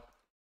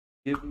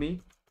give me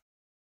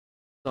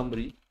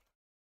summary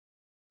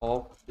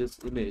of this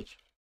image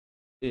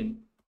in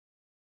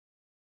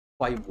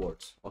 5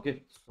 words.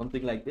 Okay,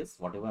 something like this.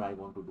 Whatever I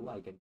want to do,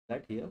 I can do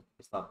that. Here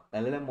it's the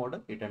LLM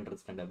model, it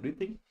understands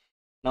everything.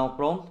 Now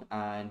prompt,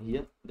 and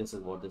here this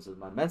is what, this is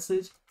my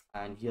message,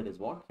 and here is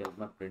what, here's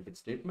my printed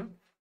statement.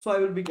 So I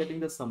will be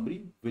getting the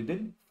summary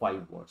within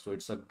 5 words. So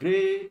it's a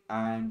gray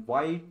and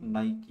white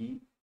Nike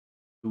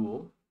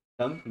duo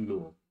dunk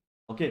low.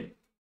 Okay,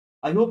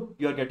 I hope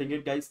you are getting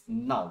it, guys.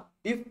 Now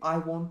if I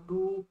want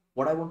to,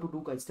 what I want to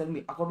do, guys, tell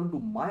me, according to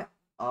my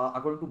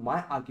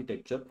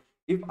architecture,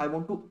 if I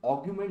want to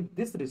augment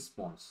this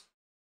response,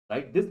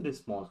 right, this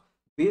response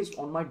based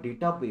on my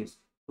database.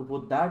 So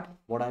for that,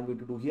 what I'm going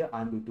to do here,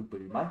 I'm going to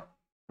build my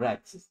RAG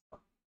system,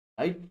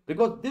 right?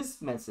 Because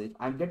this message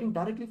I'm getting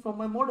directly from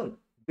my model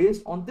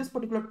based on this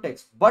particular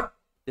text, but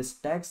this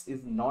text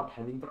is not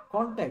having the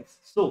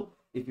context. So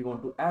if you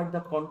want to add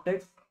the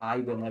context, I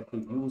will have to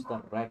use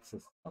the RAG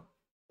system.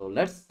 So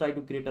let's try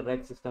to create a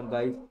RAG system,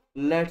 guys.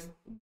 Let's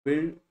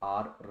build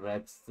our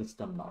RAG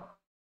system now.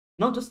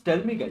 Now just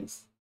tell me,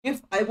 guys,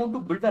 if I want to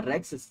build a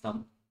RAG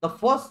system, the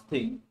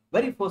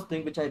very first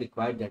thing which I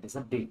require, that is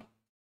a data.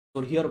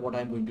 So here what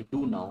I'm going to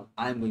do now,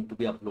 I'm going to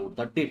be upload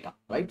the data,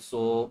 right?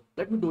 So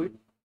let me do it.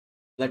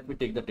 Let me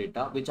take the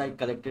data which I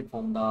collected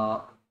from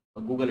the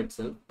Google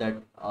itself.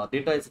 That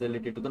data is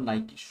related to the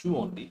Nike shoe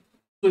only.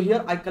 So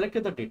here I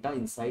collected the data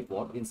inside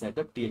what? Inside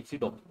the TXT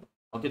document.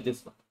 Okay,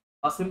 this one.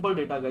 A simple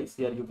data, guys.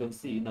 Here you can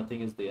see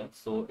nothing is there.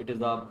 So it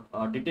is a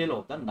detail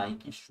of the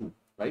Nike shoe,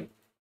 right?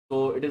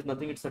 So it is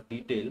nothing, it's a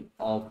detail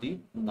of the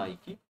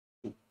Nike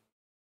shoe.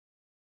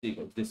 See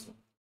guys, this one.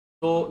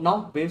 So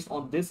now based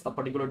on this a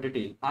particular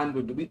detail, I'm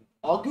going to be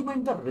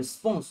augment the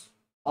response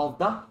of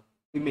the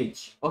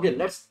image. Okay,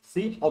 let's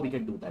see how we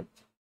can do that.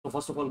 So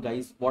first of all,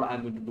 guys, what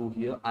I'm going to do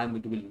here, I'm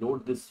going to be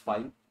load this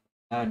file,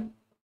 and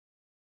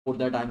for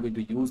that I'm going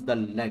to use the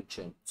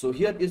Langchain. So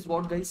here is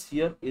what, guys,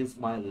 here is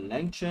my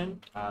Langchain,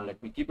 and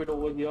let me keep it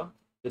over here,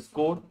 this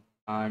code,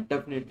 and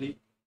definitely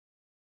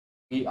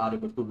we are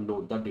able to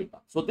load the data.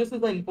 So this is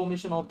the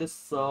information of this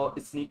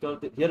sneaker.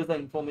 Here is the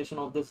information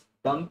of this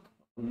dunk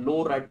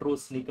low retro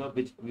sneaker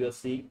which we are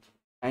seeing,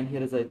 and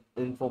here is the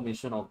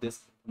information of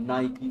this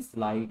Nike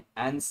slide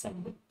and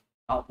sandal.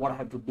 Now what I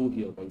have to do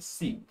here, guys,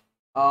 see,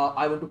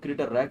 I want to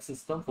create a RAG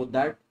system. For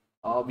that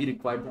we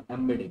require the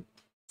embedding.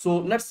 So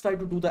let's try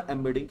to do the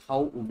embedding,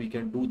 how we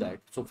can do that.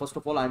 So first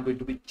of all, I'm going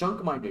to be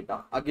chunk my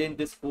data. Again,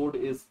 this code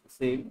is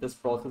same, this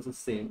process is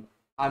same.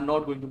 I'm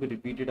not going to be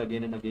repeated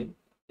again and again.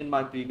 In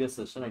my previous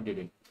session I did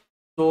it.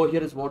 So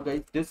here is what,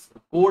 guys, this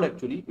code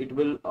actually, it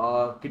will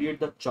create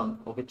the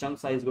chunk. Okay, chunk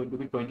size is going to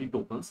be 20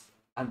 tokens,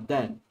 and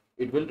then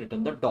it will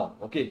return the doc.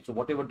 Okay, so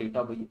whatever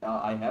data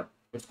I have,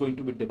 it's going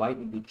to be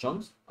divided into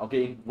chunks.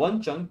 Okay, in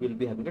one chunk we'll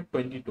be having a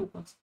 20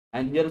 tokens,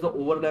 and here is the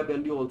overlap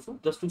value also,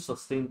 just to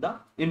sustain the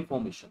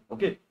information,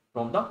 okay,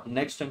 from the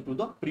next chunk to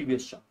the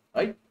previous chunk,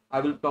 right? I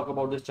will talk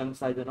about this chunk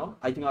size and all.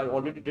 I think I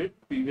already did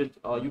previous.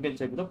 You can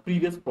check the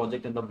previous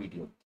project in the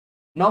video.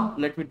 Now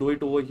let me do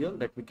it over here.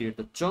 Let me create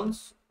the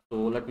chunks.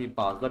 So let me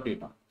pass the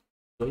data.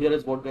 So here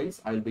is what,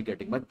 guys, I will be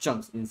getting my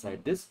chunks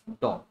inside this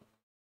doc.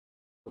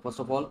 So first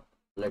of all,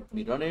 let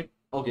me run it.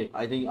 Okay,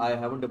 I think I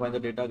haven't defined the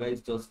data, guys.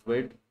 Just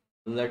wait.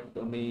 Let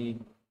me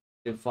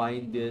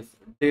define this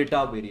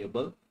data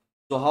variable.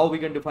 So how we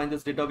can define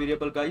this data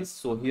variable, guys?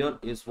 So here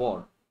is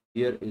what?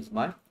 Here is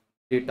my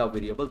data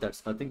variable.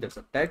 That's nothing. That's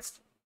a text.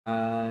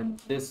 And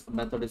this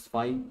method is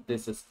fine.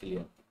 This is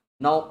clear.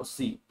 Now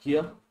see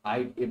here,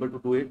 I'm able to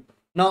do it.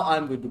 Now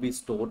I'm going to be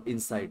stored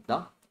inside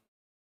the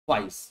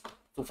files.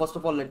 So first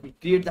of all, let me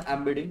create the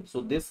embedding.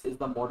 So this is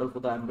the model for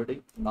the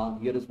embedding. Now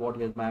here is what,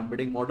 here's my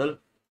embedding model.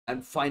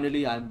 And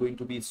finally, I'm going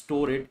to be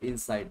store it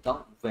inside the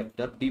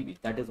vector DB.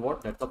 That is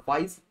what? That's the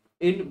files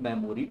in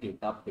memory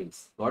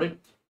database. Got it?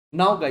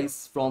 Now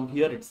guys, from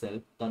here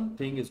itself, the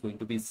thing is going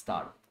to be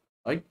start,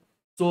 right?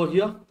 So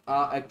here,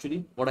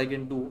 actually, what I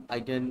can do,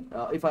 I can,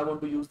 if I want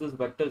to use this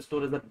vector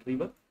store as a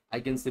retriever, I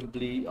can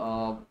simply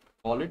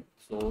call it.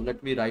 So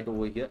let me write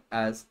over here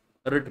as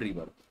a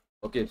retriever.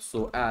 Okay,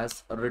 so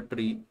as a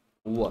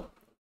retriever.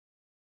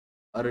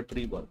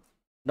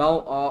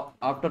 Now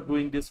after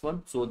doing this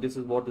one, so this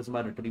is what is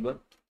my retriever.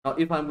 Now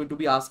if I'm going to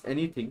be asked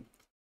anything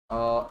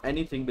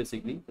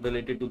basically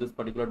related to this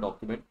particular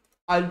document,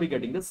 I'll be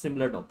getting the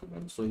similar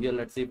document. So here,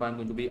 let's say if I'm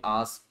going to be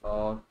asked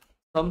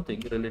something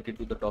related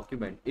to the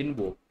document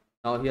invoke.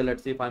 Now here,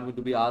 let's say if I'm going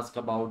to be asked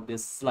about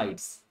this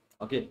slides,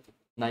 okay,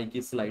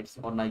 Nike slides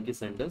or Nike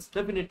sandals,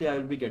 definitely I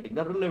will be getting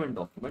the relevant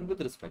document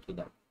with respect to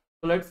that.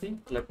 So let's see,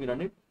 let me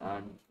run it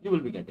and you will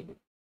be getting it.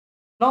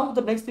 Now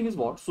the next thing is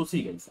what? So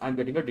see guys, I'm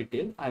getting a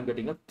detail. I'm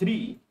getting a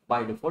 3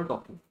 by default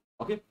document.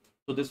 Okay.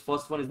 So this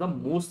first one is the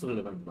most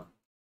relevant one.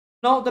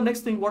 Now the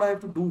next thing what I have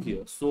to do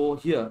here. So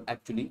here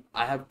actually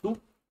I have to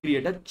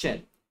create a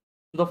chain.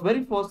 So the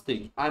very first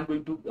thing I'm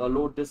going to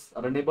load this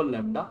runnable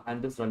lambda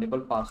and this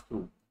runnable pass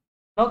through.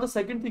 Now the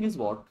second thing is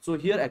what? So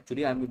here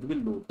actually I'm going to be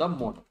load the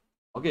model.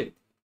 Okay.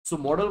 So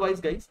model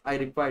wise guys, I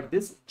require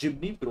this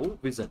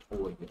Gemini-Pro-Vision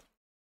over here.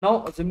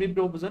 Now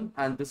Gemini-Pro-Vision,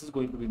 and this is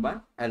going to be my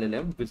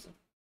LLM vision.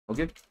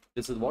 Okay,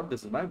 this is what?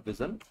 This is my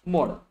vision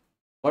model.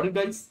 Got it,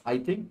 guys? I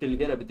think till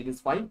here everything is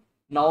fine.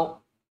 Now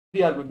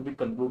we are going to be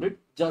concluded.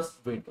 Just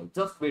wait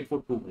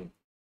for 2 minutes.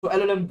 So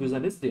LLM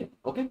vision is there.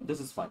 Okay,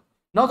 this is fine.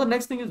 Now the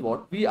next thing is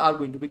what? We are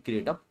going to be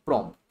create a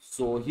prompt.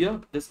 So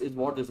here, this is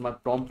what? This is my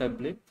prompt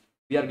template.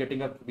 We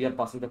are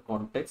passing the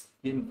context,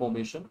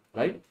 information,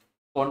 right?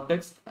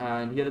 Context,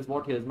 and here is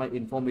what? Here is my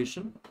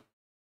information.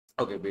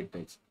 Okay, wait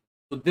guys.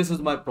 So this is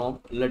my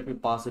prompt. Let me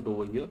pass it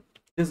over here.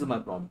 This is my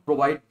prompt.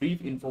 Provide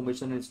brief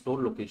information and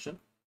store location.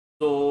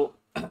 So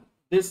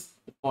this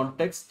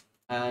context,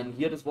 and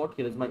here is what?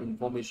 Here is my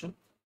information,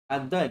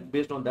 and then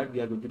based on that we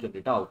are going to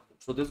generate output.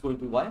 So this is going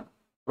to be my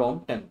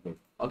prompt template.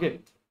 Okay.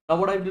 Now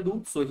what I will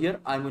do? So here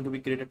I'm going to be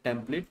create a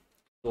template.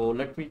 So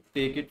let me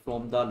take it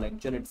from the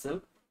Langchain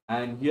itself,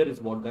 and here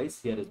is what, guys?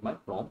 Here is my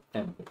prompt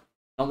template.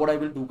 Now what I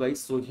will do, guys?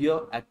 So here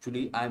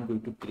actually I'm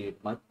going to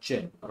create my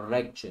chain,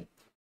 rag chain.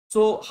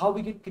 So how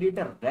we can create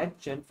a rag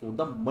chain for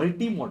the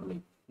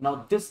multi-modeling?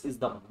 Now this is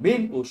the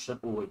main question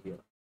over here.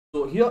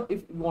 So here,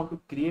 if you want to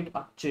create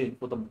a chain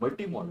for the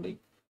multi-modeling,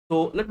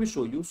 so let me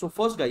show you. So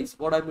first guys,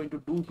 what I'm going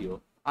to do here,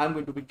 I'm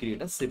going to be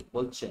create a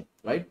simple chain,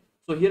 right?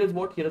 So here is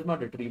what? Here is my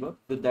retriever.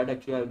 With that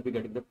actually I will be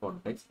getting the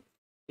context.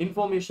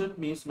 Information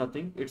means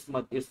nothing. It's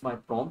my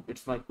prompt,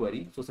 it's my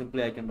query. So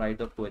simply I can write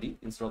the query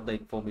instead of the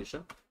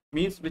information,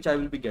 means which I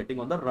will be getting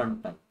on the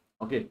runtime.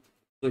 Okay.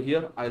 So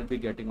here I'll be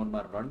getting on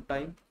my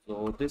runtime.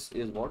 So this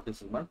is what?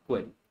 This is my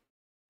query.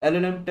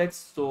 LLM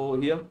text. So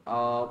here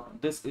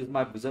this is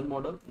my vision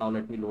model. Now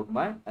let me load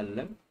my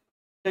LLM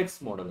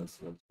text model as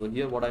well. So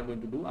here what I'm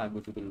going to do, I'm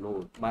going to be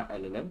load my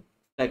LLM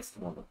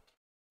text model.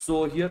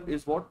 So here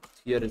is what?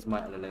 Here is my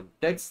LLM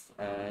text,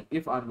 and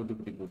if I'm going to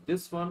remove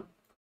this one,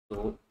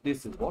 so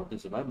this is what?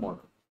 This is my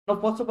model. Now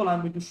first of all,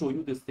 I'm going to show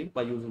you this thing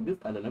by using this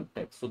LLM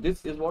text. So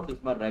this is what? This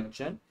is my rag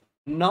chain.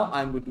 Now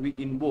I'm going to be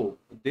invoke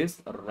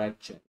this rag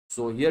chain.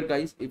 So here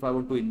guys, if I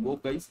want to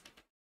invoke guys,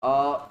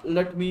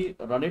 let me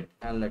run it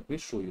and let me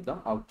show you the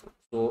output.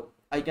 So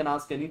I can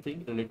ask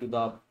anything related to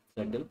the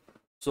sandal.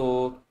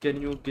 So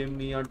can you give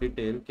me a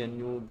detail? Can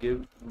you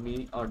give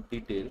me a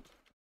detail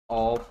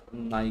of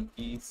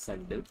Nike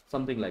sandal?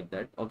 Something like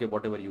that. Okay,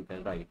 whatever you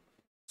can write.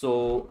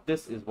 So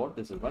this is what?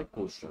 This is my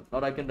question.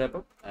 Now I can wrap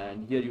up,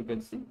 and here you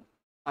can see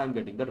I'm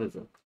getting the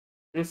result.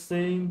 It's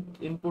saying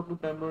input to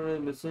timer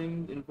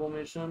missing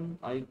information.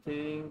 I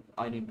think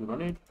I need to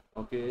run it.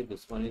 Okay,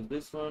 this one is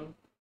this one.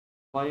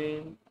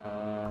 Fine,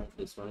 and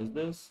this one is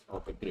this.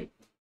 Okay, great.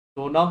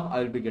 So now I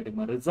will be getting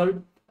my result,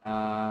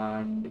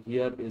 and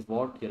here is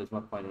what? Here is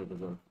my final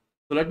result.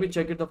 So let me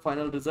check it the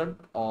final result,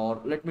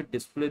 or let me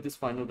display this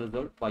final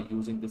result by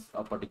using this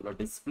particular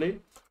display.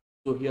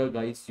 So here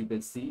guys, you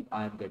can see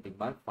I am getting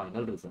my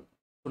final result.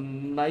 So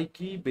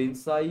Nike,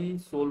 Bensai,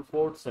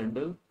 Solford,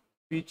 Sandal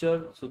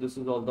feature. So this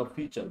is all the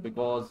feature,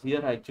 because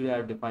here actually I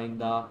have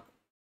defined the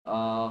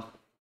uh,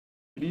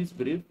 release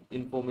brief,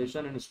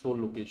 information, and store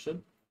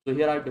location. So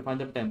here I have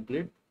defined the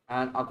template,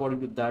 and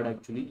according to that,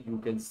 actually you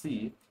can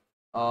see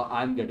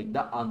I'm getting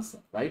the answer,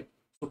 right?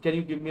 So can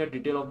you give me a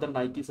detail of the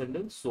Nike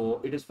sandal?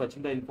 So it is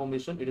fetching the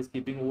information, it is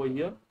keeping over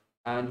here,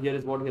 and here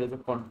is what, here is the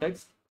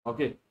context,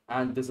 okay,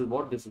 and this is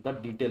what, this is the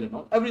detail and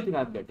all, everything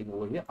I'm getting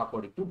over here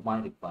according to my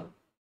requirement.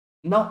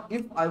 Now,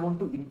 if I want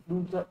to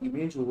include the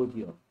image over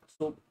here,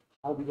 so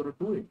how we gonna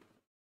do it?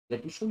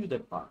 Let me show you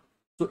that part.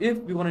 So if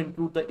we want to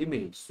include the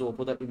image, so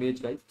for the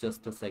image, guys,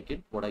 just a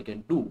second, what I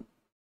can do.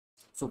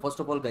 So first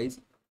of all, guys,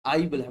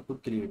 I will have to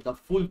create the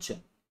full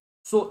chain.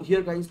 So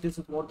here, guys, this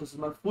is what, this is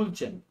my full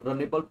chain,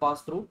 runnable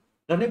pass through.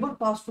 Runnable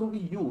pass through we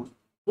use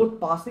for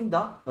passing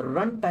the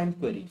runtime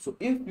query. So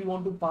if we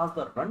want to pass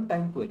the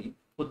runtime query,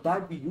 for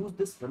that we use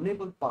this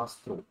runnable pass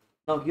through.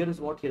 Now here is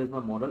what, here is my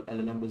model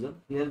LLM vision,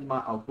 here is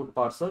my output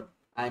parser,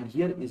 and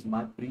here is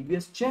my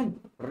previous chain,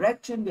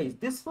 rec chain, guys,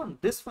 this one,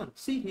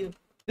 see here,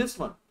 this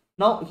one.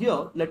 Now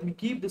here, let me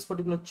keep this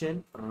particular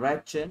chain,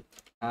 rec chain,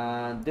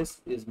 and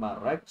this is my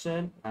rec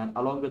chain, and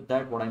along with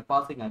that, what I'm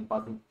passing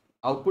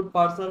output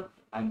parser,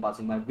 I'm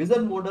passing my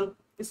vision model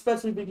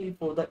specifically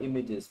for the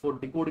images, for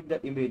decoding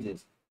the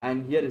images,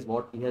 and here is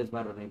what, here is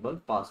my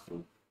runnable pass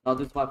through. Now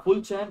this is my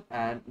full chain,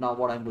 and now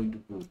what I'm going to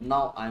do,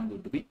 now I'm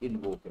going to be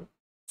invoking.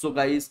 So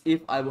guys,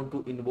 if I want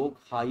to invoke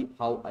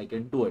how I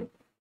can do it.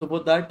 So for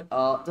that,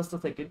 just a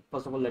second,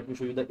 first of all, let me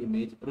show you the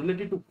image,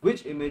 related to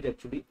which image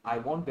actually I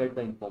want get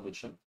the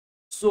information.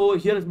 So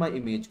here is my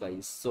image,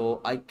 guys. So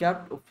I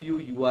kept a few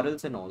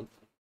URLs and all.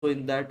 So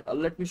in that,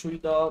 let me show you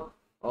the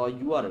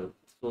URL.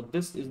 So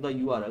this is the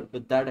URL.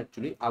 With that,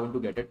 actually, I want to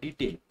get a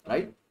detail,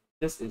 right?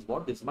 This is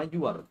what, this is my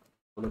URL.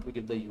 So let me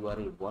give the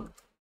URL one.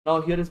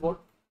 Now here is what,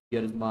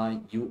 here is my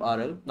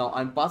URL. Now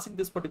I'm passing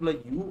this particular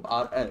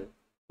URL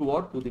to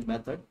what, to the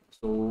method.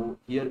 So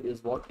here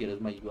is what, here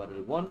is my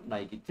URL one,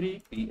 Nike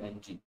 3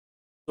 PNG.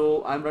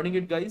 So I'm running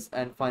it, guys,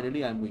 and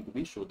finally I'm going to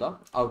be show the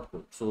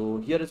output. So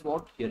here is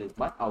what, here is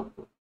my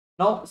output.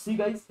 Now see,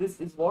 guys, this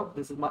is what,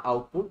 this is my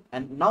output,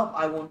 and now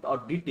I want a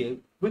detail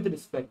with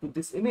respect to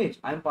this image.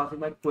 I'm passing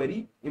my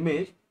query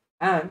image,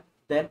 and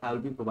then I will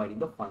be providing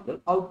the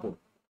final output.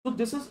 So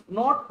this is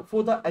not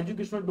for the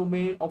educational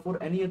domain or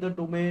for any other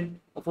domain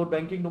or for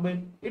banking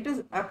domain. It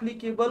is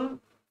applicable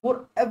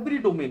for every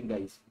domain,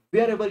 guys.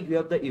 Wherever you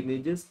have the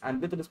images,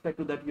 and with respect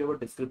to that you have a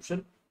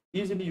description,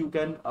 easily you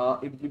can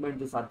implement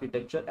this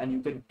architecture, and you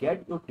can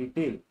get your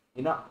detail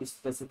in a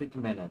specific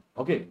manner.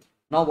 Okay,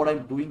 now what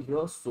I'm doing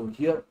here, so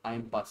here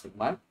I'm passing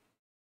my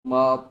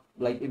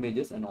like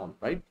images and all,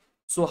 right?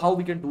 So how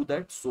we can do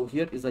that? So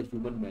here is a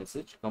human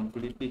message,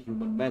 completely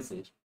human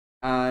message,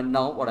 and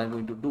now what I'm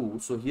going to do,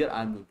 so here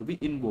I'm going to be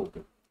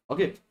invoking.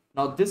 Okay,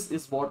 now this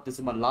is what, this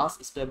is my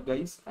last step,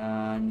 guys,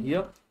 and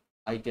here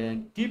I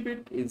can keep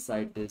it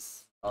inside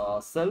this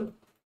cell.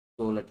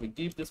 So let me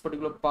keep this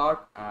particular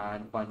part,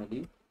 and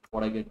finally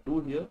what I can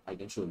do here, I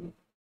can show you.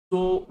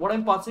 So what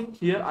I'm passing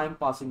here, I'm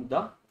passing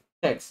the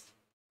text.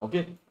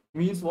 Okay,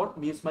 means what,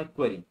 means my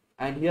query,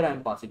 and here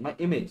I'm passing my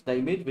image, the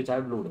image which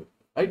I've loaded,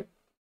 right?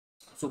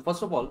 So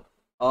first of all,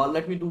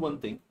 let me do one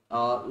thing.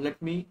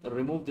 Let me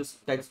remove this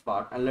text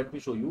part, and let me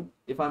show you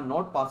if I'm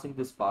not passing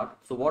this part,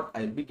 so what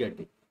I'll be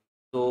getting.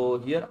 So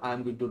here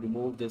I'm going to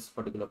remove this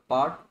particular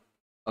part.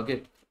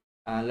 Okay,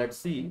 and let's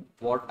see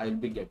what I'll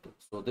be getting.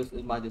 So this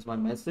is my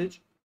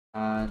message,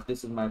 and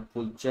this is my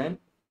full chain,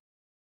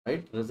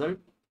 right? Result,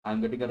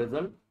 I'm getting a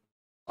result.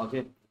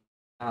 Okay,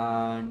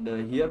 and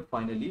here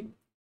finally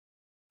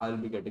I'll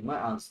be getting my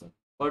answer.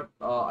 But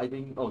I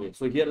think, okay,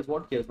 so here is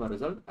what, here's my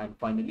result, and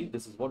finally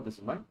this is what, this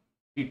is my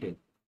detail.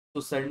 So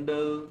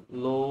sandal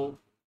low,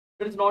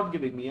 it is not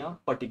giving me a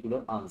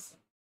particular answer,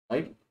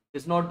 right?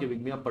 It's not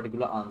giving me a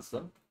particular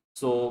answer.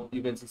 So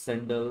you can see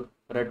sandal,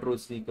 retro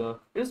sneaker,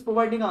 it is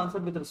providing answer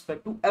with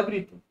respect to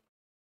everything.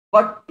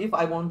 But if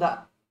I want the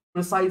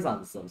precise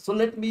answer, so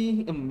let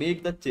me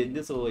make the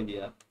changes over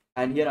here,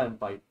 and here I'm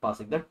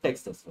passing the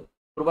text as well.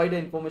 Provide the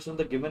information on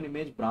the given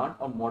image, brand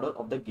or model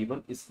of the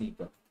given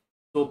sneaker.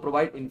 So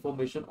provide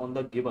information on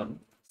the given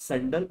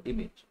sandal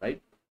image,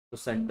 right? So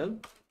sandal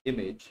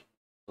image.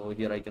 So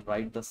here I can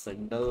write the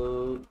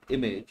sandal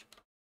image,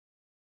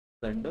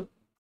 sandal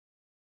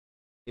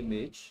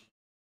image,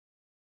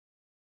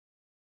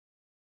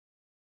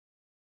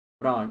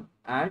 brand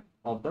and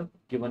of the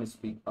given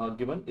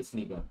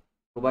sneaker.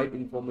 Provide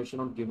information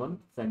on given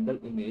sandal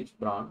image,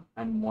 brand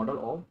and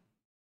model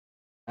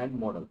of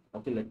model.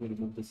 Okay, let me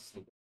remove this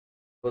sneaker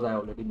because I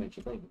already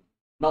mentioned the image.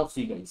 Now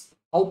see, guys,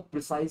 how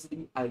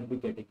precisely I'll be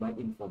getting my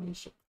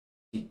information.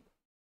 See,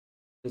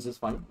 this is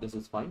fine, this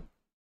is fine,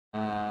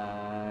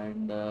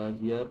 and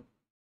here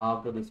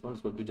after this one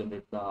is going to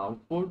generate the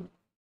output.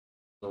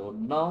 So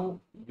now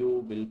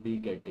you will be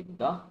getting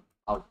the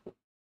output.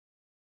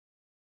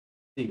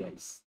 See,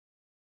 guys,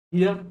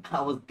 here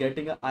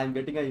I'm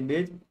getting an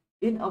image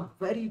in a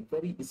very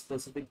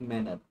specific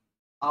manner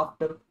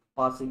after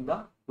passing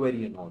the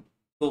query and all.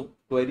 So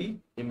query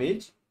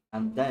image,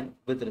 and then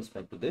with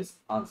respect to this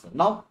answer.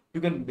 Now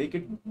you can make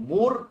it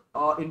more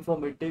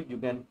informative. You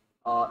can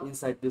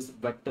inside this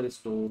vector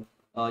store,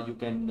 you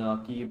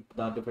can keep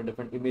the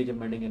different image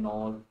embedding and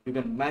all. You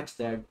can match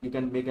that. You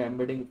can make an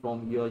embedding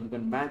from here. You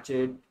can match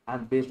it,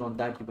 and based on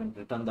that, you can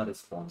return the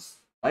response.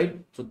 Right.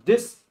 So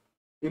this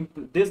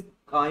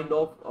kind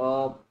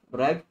of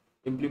rag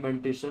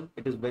implementation,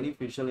 it is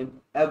beneficial in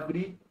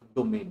every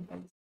domain, guys.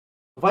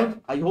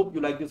 Fine. I hope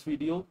you like this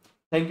video.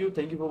 Thank you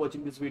for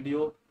watching this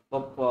video.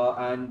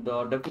 And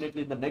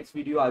definitely in the next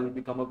video, I will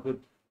be come up with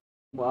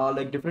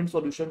like different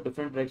solution,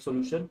 different rag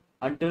solution.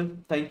 Until,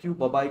 thank you,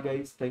 bye bye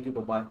guys. Thank you,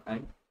 bye bye,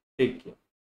 and take care.